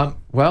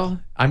well,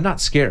 I'm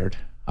not scared.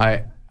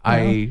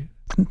 I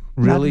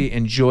really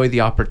enjoy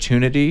the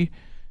opportunity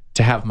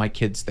to have my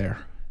kids there,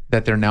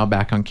 that they're now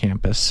back on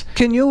campus.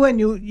 Can you, when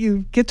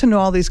you get to know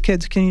all these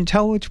kids, can you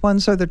tell which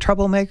ones are the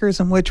troublemakers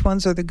and which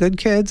ones are the good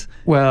kids?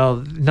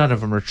 Well, none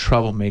of them are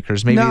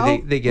troublemakers.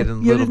 Maybe they get in a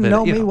little bit. You didn't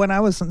know me when I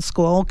was in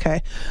school.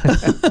 Okay.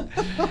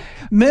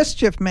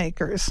 Mischief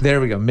makers. There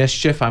we go.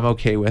 Mischief, I'm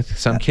okay with.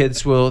 Some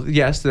kids will,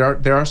 yes,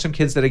 there are some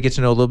kids that I get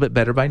to know a little bit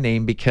better by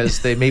name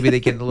because they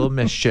get in a little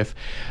mischief.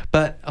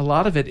 But a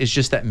lot of it is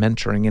just that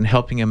mentoring and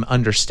helping them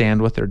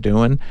understand what they're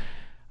doing.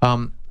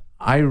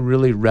 I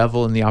really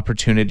revel in the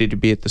opportunity to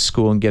be at the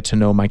school and get to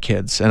know my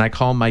kids. And I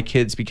call them my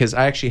kids because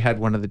I actually had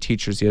one of the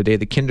teachers the other day.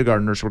 The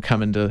kindergartners were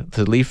coming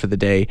to leave for the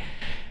day.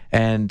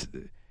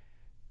 And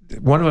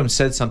one of them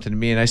said something to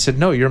me and I said,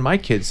 no, you're my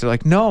kids. They're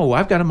like, no,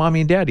 I've got a mommy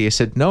and daddy. I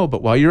said, no,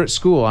 but while you're at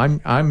school,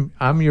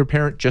 I'm your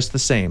parent just the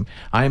same.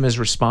 I am as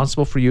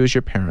responsible for you as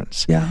your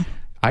parents. Yeah.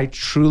 I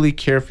truly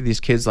care for these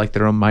kids like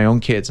they're my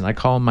own kids. And I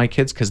call them my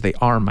kids because they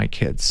are my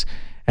kids.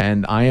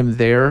 And I am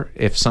there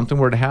if something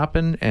were to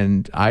happen,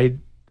 and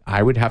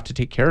I would have to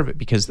take care of it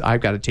because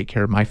I've got to take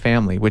care of my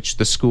family, which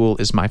the school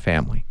is my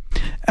family.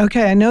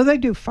 Okay, I know they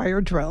do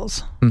fire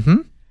drills. Mm-hmm.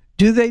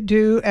 Do they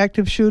do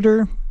active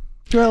shooter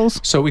drills?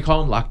 So we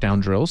call them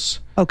lockdown drills.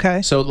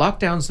 Okay. So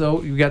lockdowns,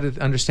 though, you got to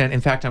understand.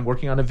 In fact, I'm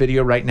working on a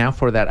video right now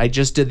for that. I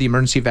just did the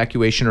emergency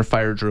evacuation or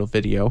fire drill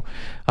video.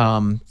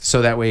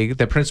 So that way,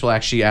 the principal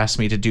actually asked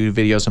me to do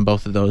videos on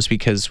both of those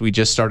because we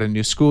just started a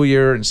new school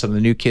year and some of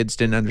the new kids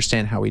didn't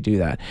understand how we do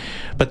that.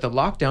 But the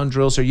lockdown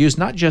drills are used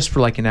not just for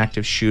like an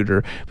active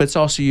shooter, but it's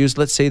also used,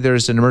 let's say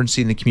there's an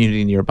emergency in the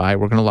community nearby.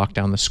 We're going to lock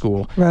down the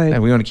school. Right.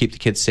 And we want to keep the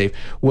kids safe.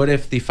 What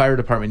if the fire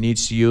department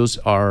needs to use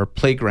our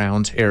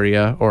playground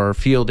area or our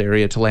field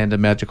area to land a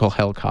medical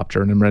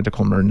helicopter in a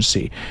medical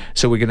emergency?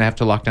 So we're going to have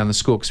to lock down the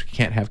school because we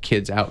can't have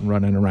kids out and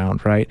running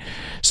around, right?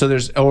 So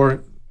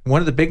one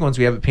of the big ones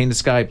we have at Painted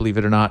Sky, believe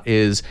it or not,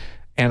 is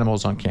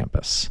animals on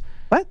campus.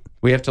 What?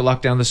 We have to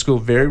lock down the school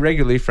very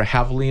regularly for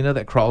javelina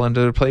that crawl into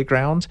the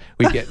playground.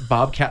 We get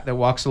bobcat that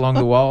walks along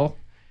the wall.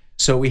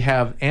 So we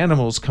have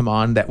animals come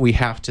on that we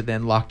have to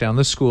then lock down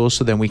the school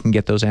so then we can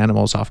get those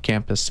animals off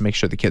campus to make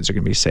sure the kids are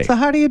going to be safe. So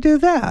how do you do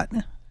that?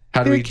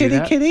 How do we do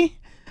that? Kitty?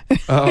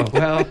 Oh,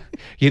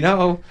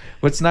 well,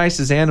 what's nice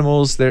is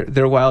animals,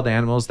 they're wild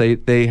animals.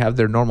 They have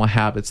their normal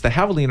habits. The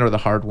javelina are the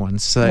hard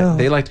ones.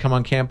 They like to come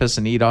on campus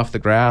and eat off the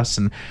grass.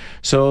 And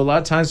so a lot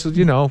of times,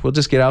 we'll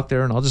just get out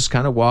there and I'll just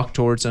kind of walk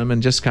towards them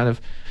and just kind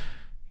of,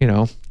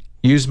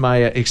 use my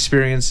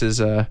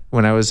experiences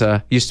when I was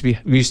we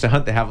used to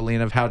hunt the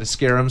javelina, of how to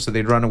scare them so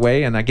they'd run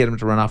away, and I get them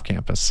to run off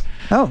campus.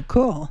 Oh,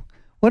 cool.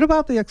 What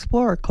about the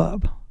Explorer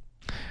Club?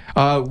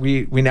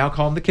 We now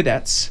call them the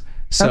cadets.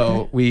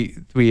 So we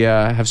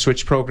have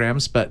switched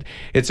programs, but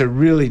it's a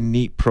really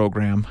neat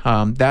program.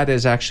 That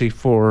is actually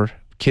for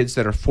kids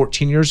that are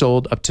 14 years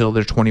old up till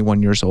they're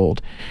 21 years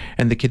old.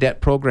 And the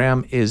cadet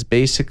program is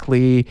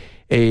basically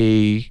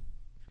a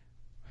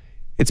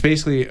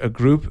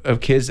group of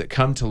kids that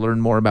come to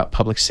learn more about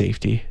public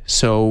safety.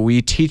 So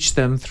we teach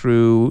them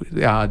through,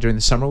 during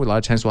the summer, a lot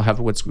of times we'll have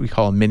what we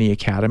call a mini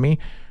academy,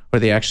 where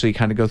they actually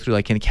kind of go through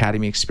like an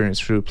academy experience,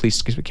 through a police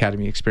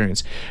academy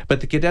experience. But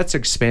the cadets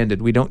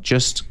expanded. We don't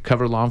just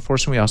cover law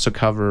enforcement, we also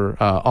cover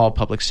all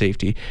public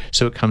safety.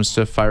 So it comes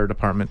to fire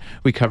department,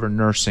 we cover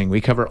nursing,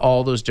 we cover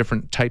all those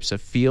different types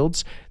of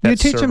fields that you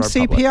teach serve them our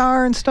CPR public.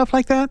 and stuff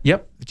like that?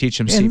 Yep, we teach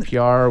them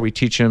CPR, we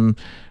teach them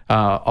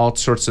all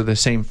sorts of the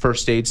same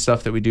first aid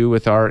stuff that we do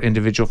with our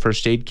individual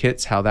first aid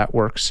kits, how that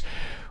works.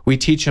 We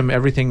teach them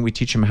everything. We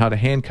teach them how to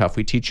handcuff.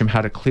 We teach them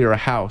how to clear a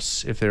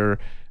house if they're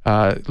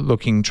trying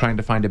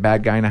to find a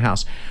bad guy in a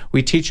house.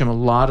 We teach them a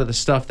lot of the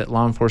stuff that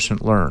law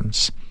enforcement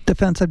learns.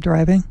 Defensive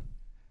driving?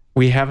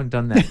 We haven't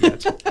done that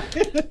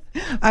yet.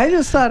 I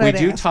just thought we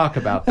do talk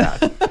about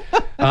that.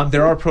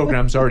 There are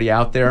programs already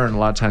out there, and a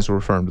lot of times we're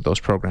referring to those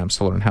programs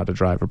to learn how to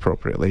drive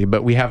appropriately,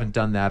 but we haven't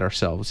done that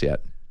ourselves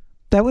yet.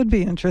 That would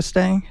be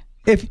interesting.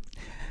 If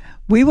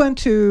we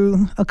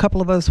a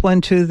couple of us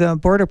went to the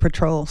Border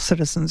Patrol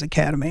Citizens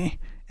Academy,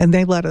 and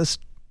they let us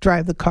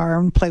drive the car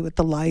and play with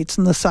the lights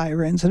and the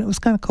sirens, and it was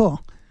kind of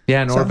cool.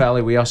 Yeah, in Oro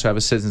Valley, we also have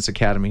a Citizens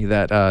Academy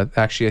that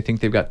actually I think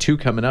they've got 2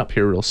 coming up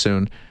here real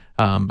soon.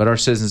 But our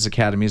Citizens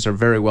Academies are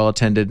very well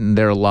attended, and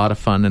they're a lot of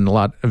fun and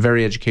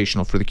very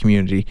educational for the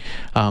community.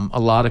 A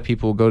lot of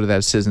people go to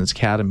that Citizens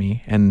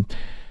Academy, and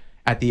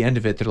at the end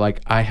of it, they're like,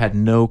 I had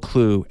no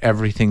clue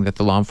everything that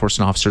the law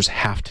enforcement officers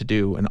have to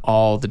do and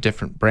all the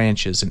different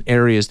branches and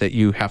areas that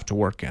you have to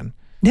work in.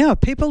 Yeah,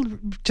 people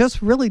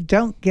just really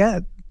don't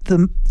get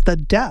the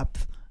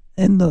depth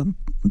and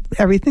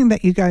everything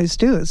that you guys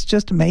do. It's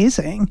just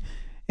amazing.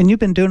 And you've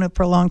been doing it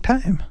for a long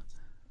time.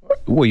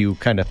 Well, you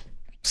kind of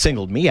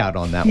singled me out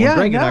on that one. Yeah,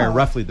 Greg and I are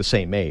roughly the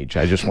same age.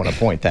 I just want to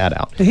point that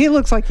out. He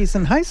looks like he's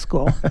in high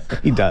school.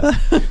 He does.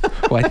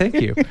 Why, thank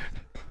you.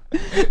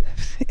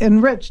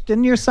 And Rich,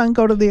 didn't your son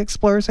go to the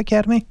Explorers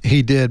Academy?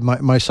 He did.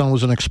 My son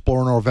was an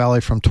Explorer in Oro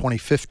Valley from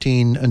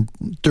 2015 and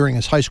during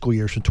his high school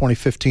years, from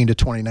 2015 to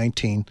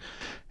 2019,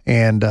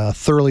 and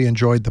thoroughly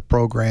enjoyed the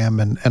program.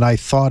 And I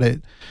thought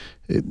it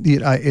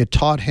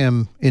taught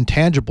him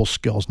intangible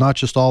skills, not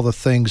just all the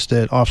things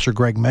that Officer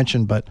Greg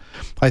mentioned, but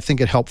I think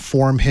it helped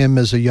form him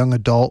as a young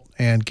adult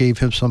and gave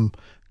him some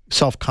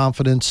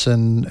self-confidence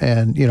and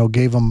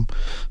gave him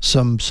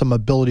some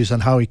abilities on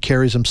how he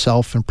carries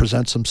himself and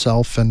presents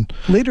himself and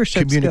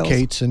leadership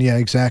communicates skills. And yeah,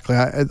 exactly.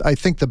 I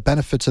think the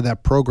benefits of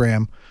that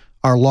program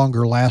are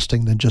longer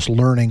lasting than just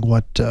learning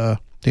what law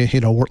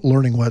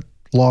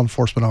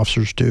enforcement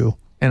officers do.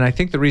 And I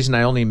think the reason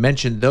I only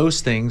mentioned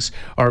those things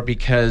are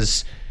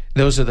because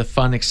those are the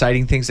fun,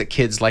 exciting things that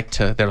kids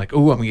they're like,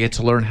 oh, I'm going to get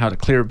to learn how to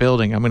clear a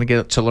building. I'm going to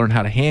get to learn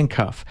how to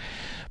handcuff.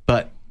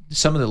 But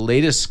some of the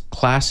latest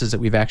classes that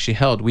we've actually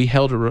held, we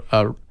held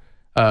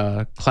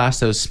a class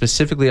that was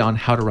specifically on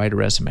how to write a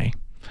resume.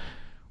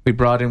 We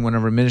brought in one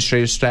of our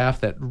administrative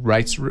staff that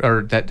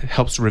that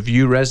helps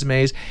review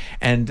resumes,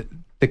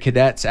 and the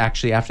cadets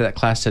actually after that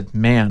class said,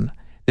 man,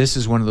 this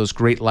is one of those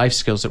great life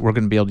skills that we're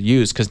going to be able to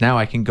use, because now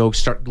I can go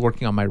start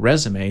working on my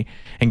resume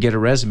and get a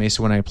resume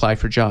so when I apply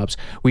for jobs.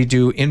 We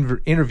do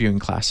interviewing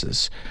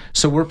classes.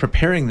 So we're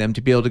preparing them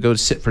to be able to go to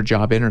sit for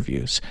job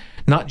interviews,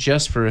 not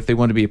just for if they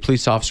want to be a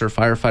police officer,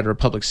 firefighter, or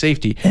public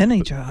safety.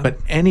 Any job. But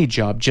any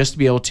job, just to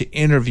be able to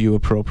interview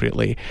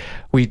appropriately.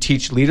 We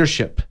teach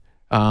leadership.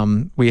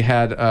 We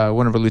had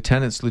one of our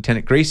lieutenants,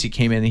 Lieutenant Gracie,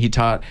 came in and he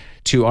taught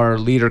to our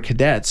leader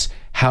cadets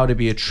how to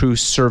be a true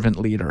servant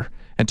leader,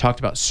 and talked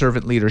about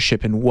servant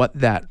leadership and what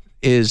that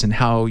is and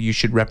how you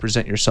should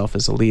represent yourself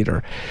as a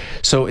leader.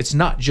 So it's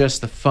not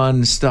just the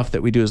fun stuff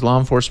that we do as law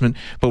enforcement,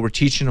 but we're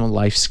teaching them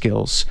life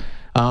skills.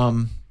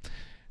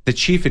 The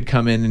chief had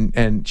come in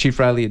and Chief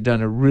Riley had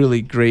done a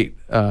really great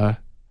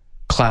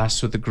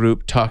class with the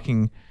group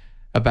talking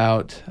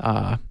about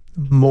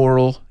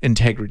moral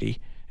integrity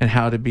and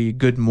how to be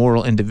good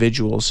moral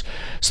individuals.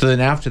 So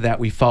then after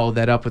that, we followed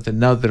that up with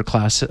another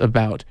class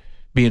about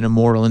being a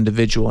moral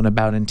individual and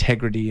about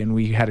integrity, and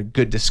we had a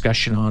good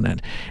discussion on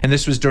it. And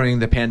this was during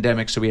the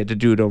pandemic, so we had to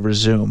do it over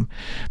Zoom.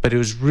 But it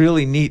was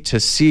really neat to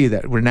see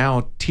that we're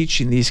now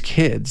teaching these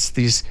kids,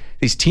 these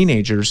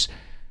teenagers,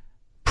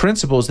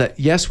 principles that,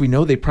 yes, we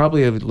know they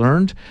probably have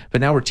learned,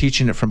 but now we're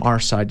teaching it from our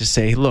side to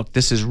say, look,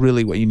 this is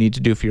really what you need to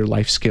do for your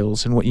life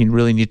skills and what you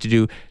really need to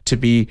do to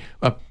be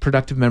a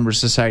productive member of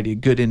society, a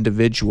good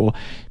individual.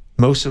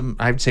 most of them,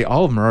 I'd say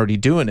all of them are already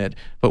doing it,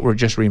 but we're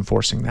just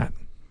reinforcing that.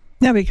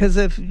 Yeah, because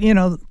if,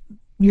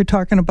 you're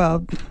talking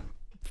about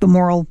the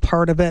moral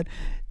part of it,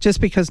 just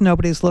because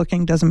nobody's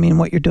looking doesn't mean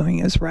what you're doing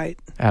is right.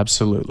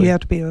 Absolutely. You have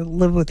to be able to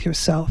live with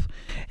yourself.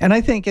 And I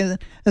think,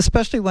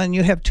 especially when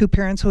you have two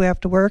parents who have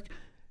to work,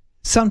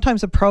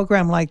 sometimes a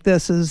program like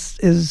this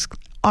is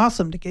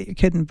awesome to get your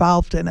kid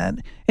involved in it.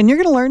 And you're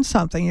going to learn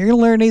something. You're going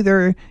to learn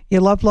either you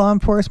love law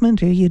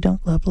enforcement or you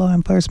don't love law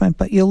enforcement,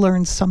 but you'll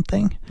learn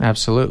something.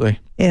 Absolutely.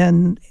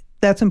 And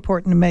that's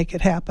important to make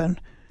it happen.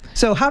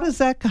 So how does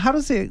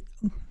the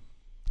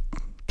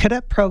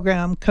cadet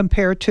program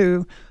compare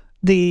to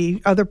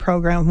the other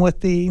program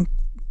with the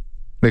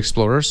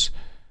Explorers?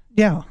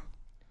 Yeah.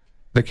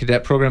 The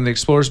cadet program, the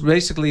Explorers,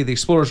 basically the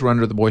Explorers were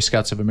under the Boy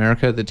Scouts of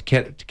America. The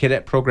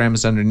cadet program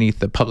is underneath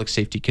the Public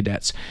Safety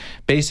Cadets.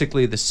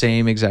 Basically the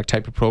same exact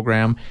type of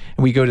program.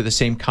 And we go to the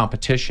same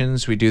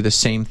competitions. We do the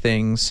same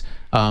things.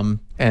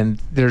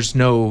 And there's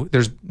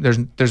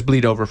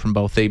bleed over from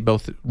both. They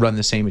both run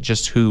the same. It's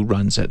just who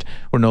runs it.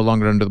 We're no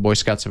longer under the Boy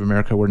Scouts of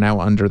America. We're now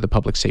under the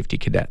Public Safety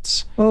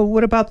Cadets. Well,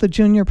 what about the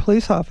junior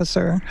police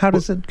officer? How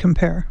does it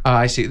compare?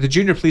 I see. The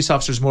junior police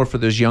officer is more for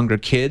those younger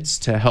kids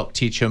to help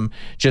teach them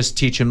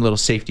little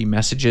safety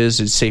messages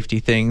and safety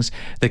things.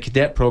 The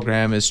cadet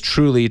program is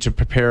truly to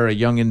prepare a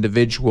young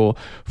individual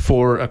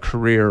for a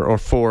career or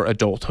for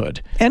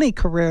adulthood. Any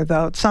career,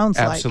 though, it sounds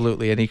like.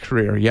 Absolutely, any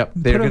career. Yep.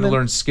 They're going to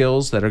learn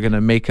skills that are going to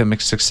make them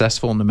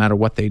successful no matter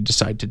what they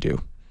decide to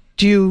do.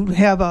 Do you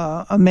have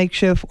a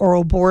makeshift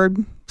oral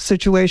board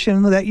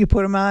situation that you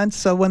put them on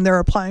so when they're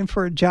applying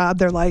for a job,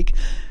 they're like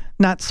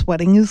not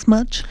sweating as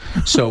much?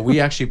 So we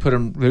actually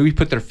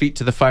put their feet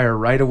to the fire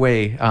right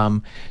away.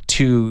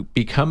 To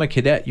become a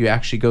cadet, you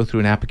actually go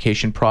through an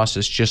application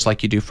process just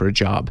like you do for a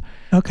job.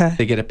 Okay.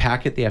 They get a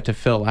packet they have to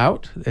fill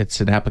out. It's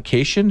an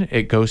application.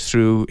 It goes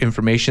through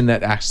information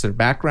that asks their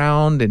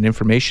background and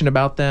information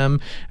about them,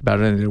 about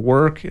their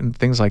work and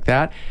things like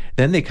that.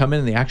 Then they come in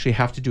and they actually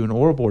have to do an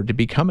oral board to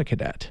become a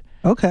cadet.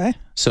 Okay.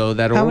 So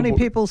that how many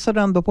people sit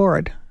on the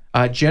board?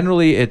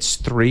 Generally, it's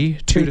two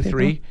to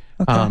three.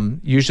 Okay.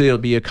 Usually it'll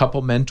be a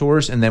couple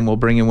mentors, and then we'll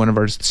bring in one of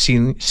our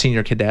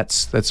senior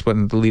cadets. That's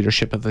one of the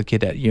leadership of the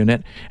cadet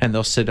unit, and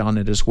they'll sit on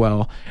it as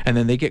well. And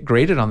then they get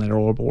graded on that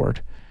oral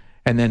board.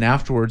 And then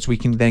afterwards, we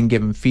can then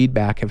give them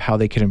feedback of how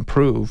they can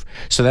improve.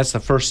 So that's the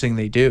first thing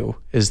they do,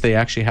 is they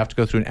actually have to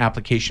go through an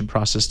application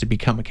process to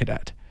become a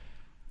cadet.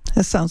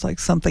 That sounds like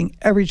something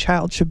every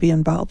child should be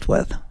involved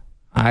with.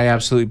 I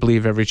absolutely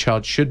believe every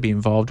child should be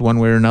involved one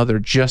way or another,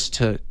 just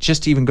to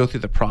even go through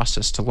the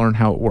process to learn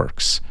how it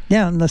works.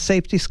 Yeah, and the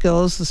safety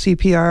skills, the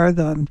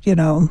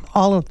CPR,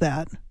 all of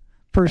that,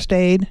 first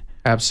aid.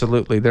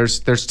 Absolutely. There's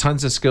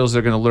tons of skills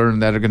they're going to learn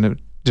that are going to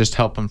just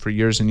help them for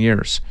years and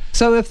years.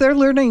 So if they're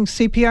learning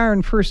CPR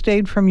and first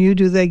aid from you,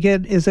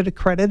 is it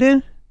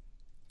accredited?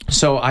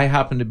 So I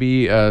happen to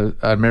be an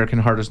American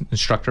Heart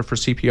instructor for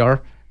CPR.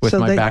 With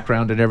my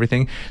background and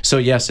everything. So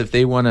yes, if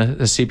they want a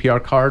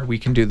CPR card, we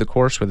can do the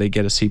course where they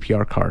get a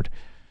CPR card.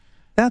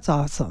 That's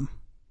awesome.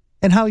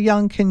 And how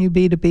young can you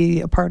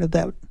be a part of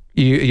that?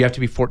 You have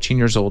to be 14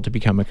 years old to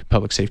become a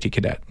public safety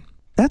cadet.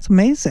 That's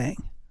amazing.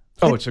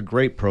 Oh, it's a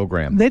great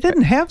program. They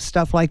didn't have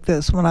stuff like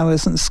this when I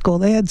was in school.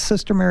 They had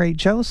Sister Mary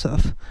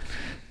Joseph.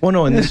 Well,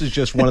 no, and this is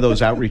just one of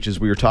those outreaches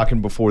we were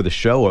talking before the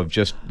show of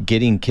just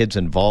getting kids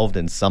involved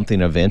in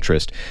something of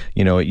interest.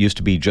 It used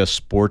to be just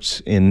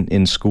sports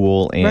in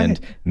school and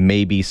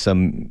maybe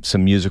some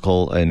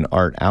musical and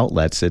art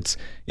outlets.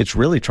 It's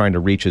really trying to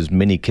reach as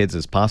many kids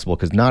as possible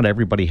because not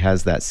everybody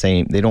has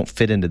they don't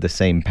fit into the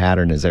same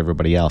pattern as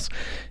everybody else.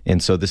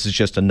 And so this is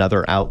just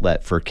another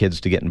outlet for kids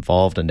to get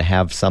involved and to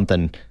have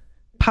something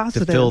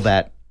positive to fill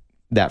that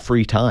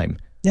free time.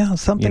 Yeah,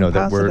 something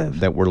positive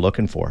that we're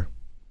looking for.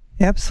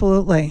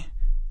 Absolutely.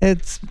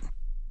 It's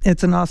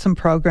an awesome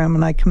program,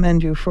 and I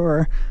commend you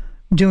for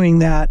doing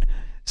that.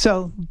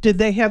 So did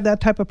they have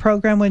that type of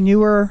program when you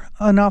were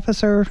an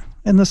officer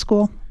in the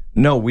school?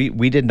 No,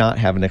 we did not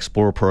have an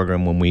Explorer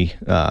program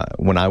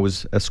when I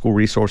was a school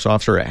resource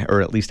officer,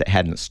 or at least it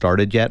hadn't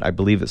started yet. I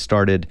believe it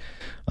started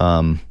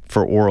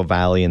for Oro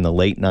Valley in the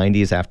late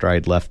 90s after I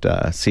had left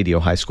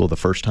CDO High School the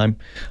first time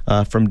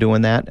from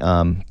doing that.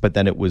 But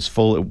then it was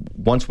full.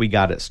 Once we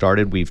got it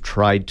started, we've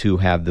tried to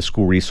have the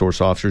school resource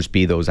officers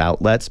be those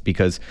outlets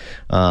because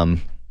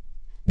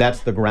that's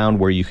the ground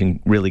where you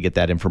can really get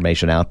that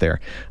information out there.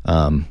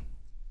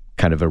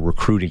 Kind of a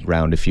recruiting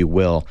ground, if you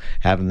will.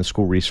 Having the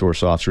school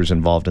resource officers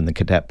involved in the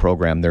cadet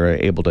program, they're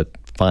able to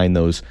find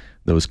those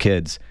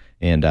kids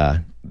and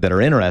that are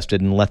interested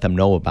and let them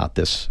know about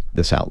this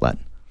outlet.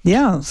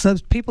 Yeah, so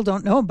if people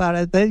don't know about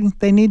it,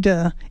 they need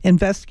to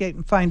investigate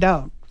and find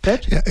out.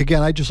 Yeah,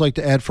 again, I'd just like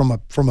to add from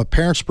a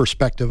parent's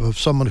perspective of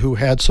someone who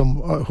had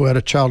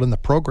a child in the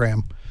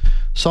program.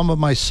 Some of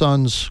my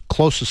son's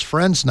closest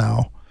friends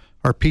now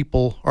are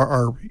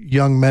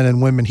young men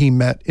and women he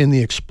met in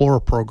the Explorer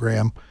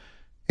program.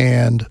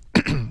 And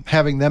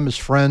having them as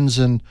friends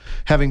and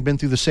having been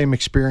through the same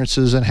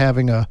experiences and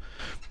having a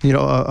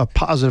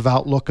positive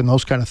outlook and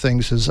those kind of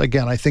things is,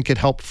 again, I think it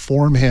helped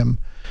form him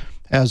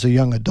as a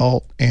young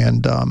adult.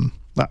 And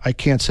I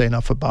can't say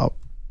enough about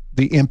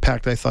the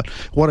impact. I thought,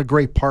 what a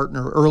great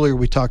partner. Earlier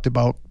we talked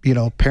about,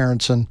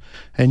 parents and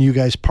you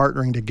guys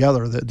partnering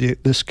together.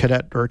 This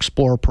cadet or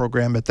explorer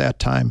program at that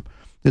time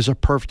is a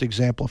perfect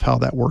example of how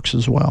that works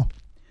as well.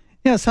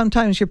 Yeah,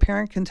 sometimes your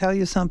parent can tell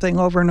you something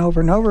over and over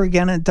and over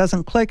again, and it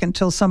doesn't click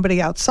until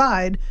somebody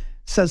outside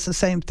says the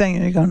same thing,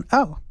 and you're going,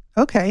 oh,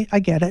 okay, I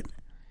get it.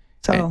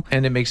 So,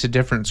 and it makes a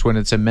difference when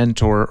it's a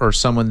mentor or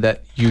someone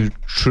that you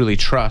truly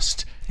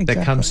trust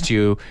that comes to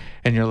you,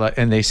 and you're like,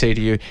 and they say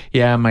to you,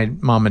 yeah, my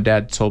mom and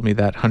dad told me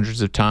that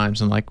hundreds of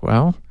times. I'm like,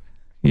 well,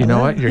 you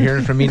know what? You're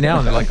hearing from me now.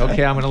 And they're like,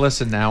 okay, I'm going to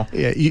listen now.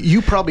 Yeah,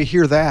 you probably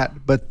hear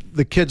that, but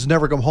the kids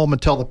never come home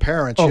and tell the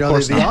parents. Oh, of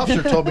course the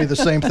officer told me the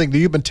same thing that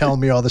you've been telling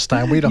me all this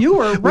time. We don't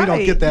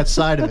get that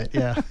side of it.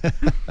 Yeah.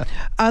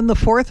 On the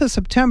 4th of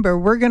September,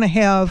 we're going to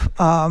have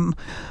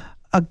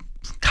a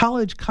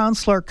college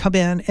counselor come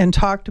in and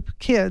talk to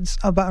kids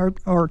about,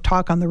 or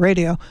talk on the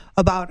radio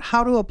about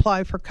how to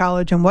apply for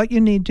college and what you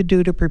need to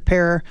do to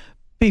prepare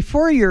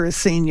before you're a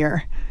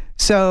senior.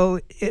 So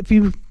if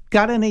you've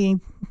got any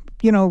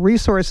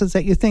resources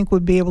that you think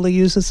would be able to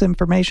use this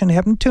information,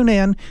 have them tune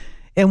in,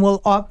 and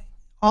we'll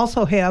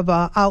also have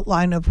an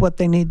outline of what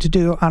they need to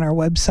do on our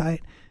website.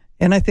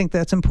 And I think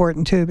that's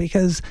important too,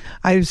 because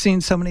I've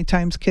seen so many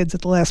times kids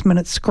at the last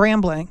minute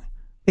scrambling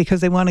because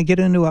they want to get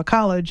into a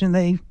college and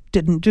they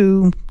didn't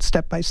do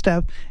step by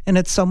step, and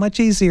it's so much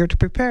easier to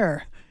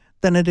prepare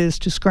than it is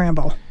to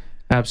scramble.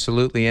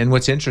 Absolutely. And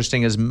what's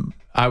interesting is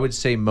I would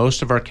say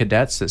most of our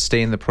cadets that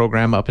stay in the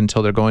program up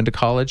until they're going to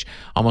college,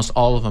 almost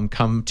all of them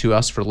come to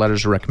us for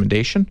letters of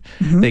recommendation.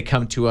 Mm-hmm. They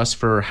come to us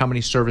for how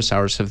many service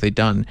hours have they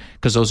done,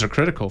 because those are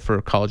critical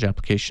for college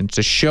applications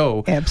to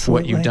show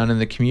what you've done in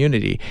the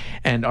community.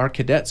 And our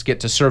cadets get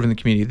to serve in the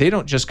community. They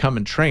don't just come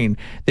and train.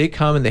 They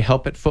come and they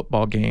help at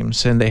football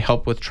games, and they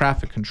help with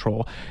traffic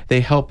control.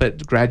 They help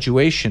at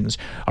graduations.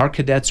 Our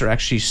cadets are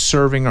actually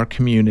serving our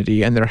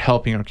community, and they're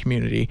helping our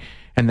community.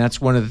 And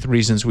that's one of the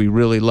reasons we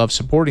really love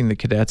supporting the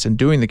cadets and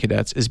doing the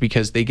cadets, is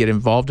because they get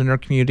involved in our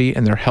community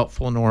and they're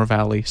helpful in Oro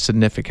Valley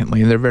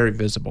significantly, and they're very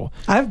visible.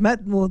 I've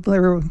met, they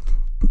were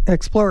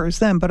explorers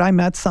then, but I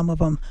met some of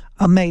them.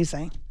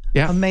 Amazing.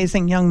 Yeah.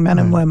 Amazing young men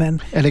and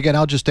women. And again,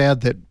 I'll just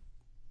add that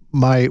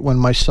when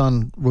my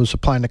son was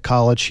applying to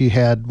college, he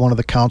had one of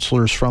the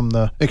counselors from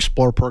the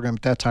Explorer program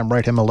at that time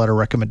write him a letter of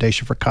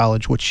recommendation for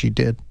college, which she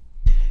did.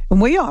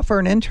 And we offer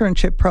an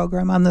internship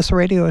program on this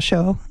radio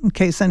show, in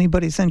case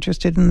anybody's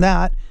interested in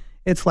that.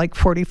 It's like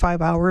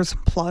 45 hours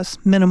plus,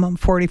 minimum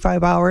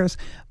 45 hours,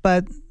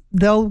 but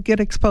they'll get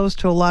exposed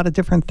to a lot of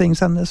different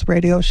things on this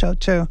radio show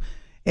too.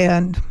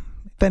 And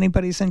if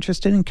anybody's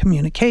interested in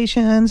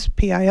communications,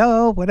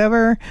 PIO,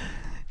 whatever,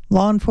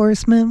 law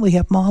enforcement, we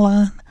have them all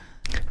on.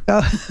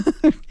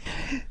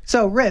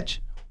 So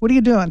Rich, what are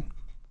you doing?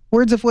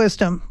 Words of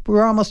wisdom.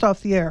 We're almost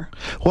off the air.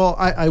 Well,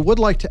 I would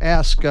like to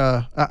ask,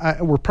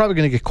 we're probably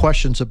going to get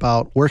questions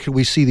about where can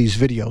we see these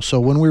videos. So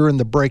when we were in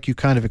the break, you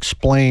kind of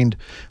explained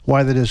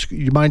why that is.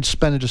 You mind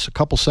spending just a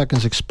couple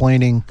seconds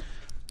explaining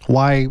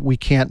why we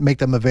can't make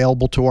them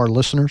available to our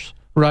listeners?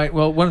 Right.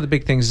 Well, one of the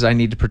big things is I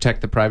need to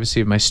protect the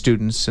privacy of my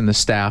students and the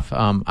staff.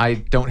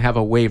 I don't have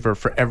a waiver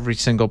for every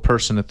single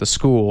person at the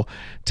school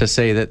to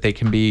say that they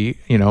can be,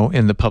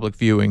 in the public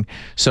viewing.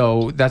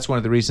 So that's one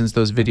of the reasons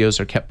those videos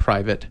are kept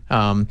private.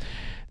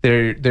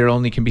 They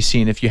only can be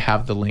seen if you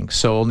have the links.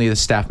 So only the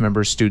staff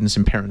members, students,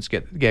 and parents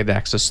get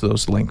access to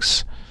those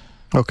links.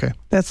 Okay.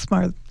 That's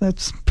smart.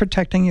 That's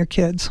protecting your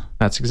kids.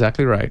 That's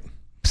exactly right.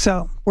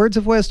 So, words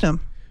of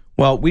wisdom.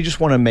 Well, we just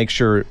want to make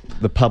sure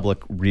the public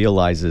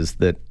realizes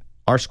that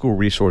our school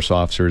resource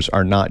officers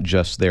are not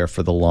just there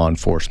for the law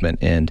enforcement,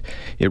 and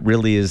it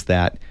really is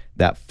that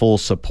full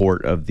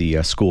support of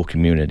the school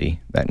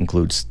community. That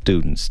includes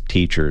students,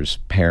 teachers,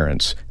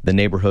 parents, the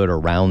neighborhood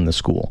around the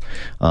school.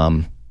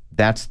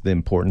 That's the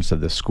importance of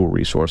the school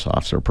resource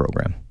officer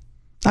program.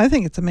 I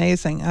think it's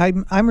amazing.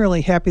 I'm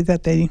really happy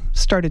that they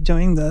started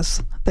doing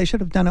this. They should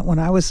have done it when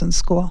I was in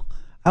school.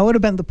 I would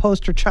have been the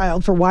poster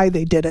child for why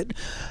they did it.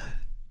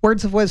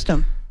 Words of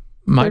wisdom.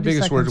 My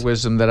biggest word of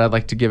wisdom that I'd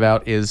like to give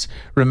out is,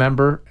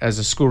 remember, as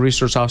a school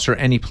resource officer,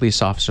 any police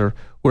officer,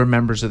 we're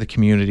members of the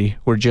community.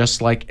 We're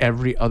just like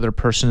every other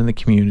person in the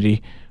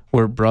community.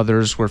 We're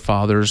brothers, we're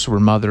fathers,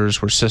 we're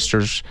mothers, we're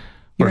sisters,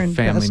 we're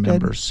family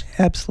members.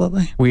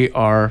 Absolutely. We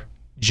are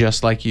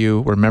just like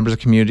you. We're members of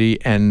the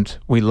community, and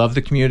we love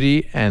the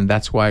community, and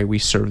that's why we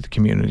serve the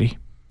community.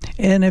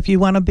 And if you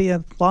want to be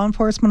a law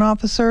enforcement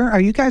officer, are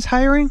you guys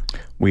hiring?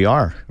 We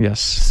are.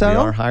 Yes. We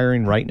are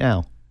hiring right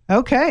now.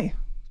 Okay.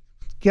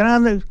 Get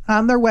on their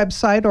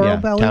website, Oro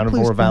Valley Town of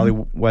Police Oro Valley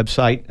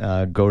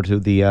website. Go to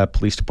the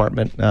police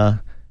department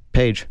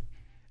page.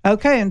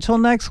 Okay, until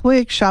next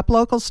week, shop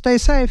local, stay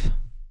safe.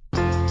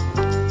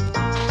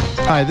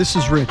 Hi, this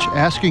is Rich,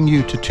 asking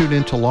you to tune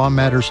in to Law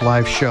Matters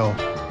Live show.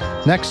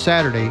 Next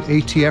Saturday,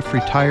 ATF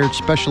retired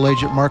Special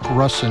Agent Mark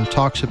Russin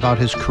talks about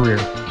his career.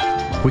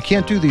 We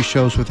can't do these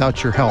shows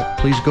without your help.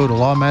 Please go to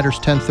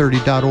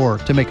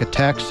lawmatters1030.org to make a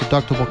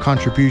tax-deductible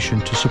contribution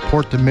to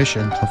support the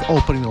mission of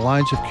opening the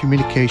lines of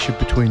communication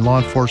between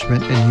law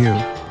enforcement and you.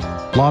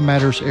 Law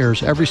Matters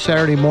airs every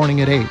Saturday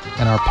morning at 8,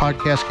 and our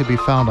podcast can be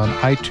found on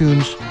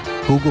iTunes,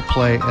 Google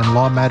Play, and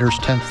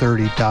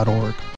lawmatters1030.org.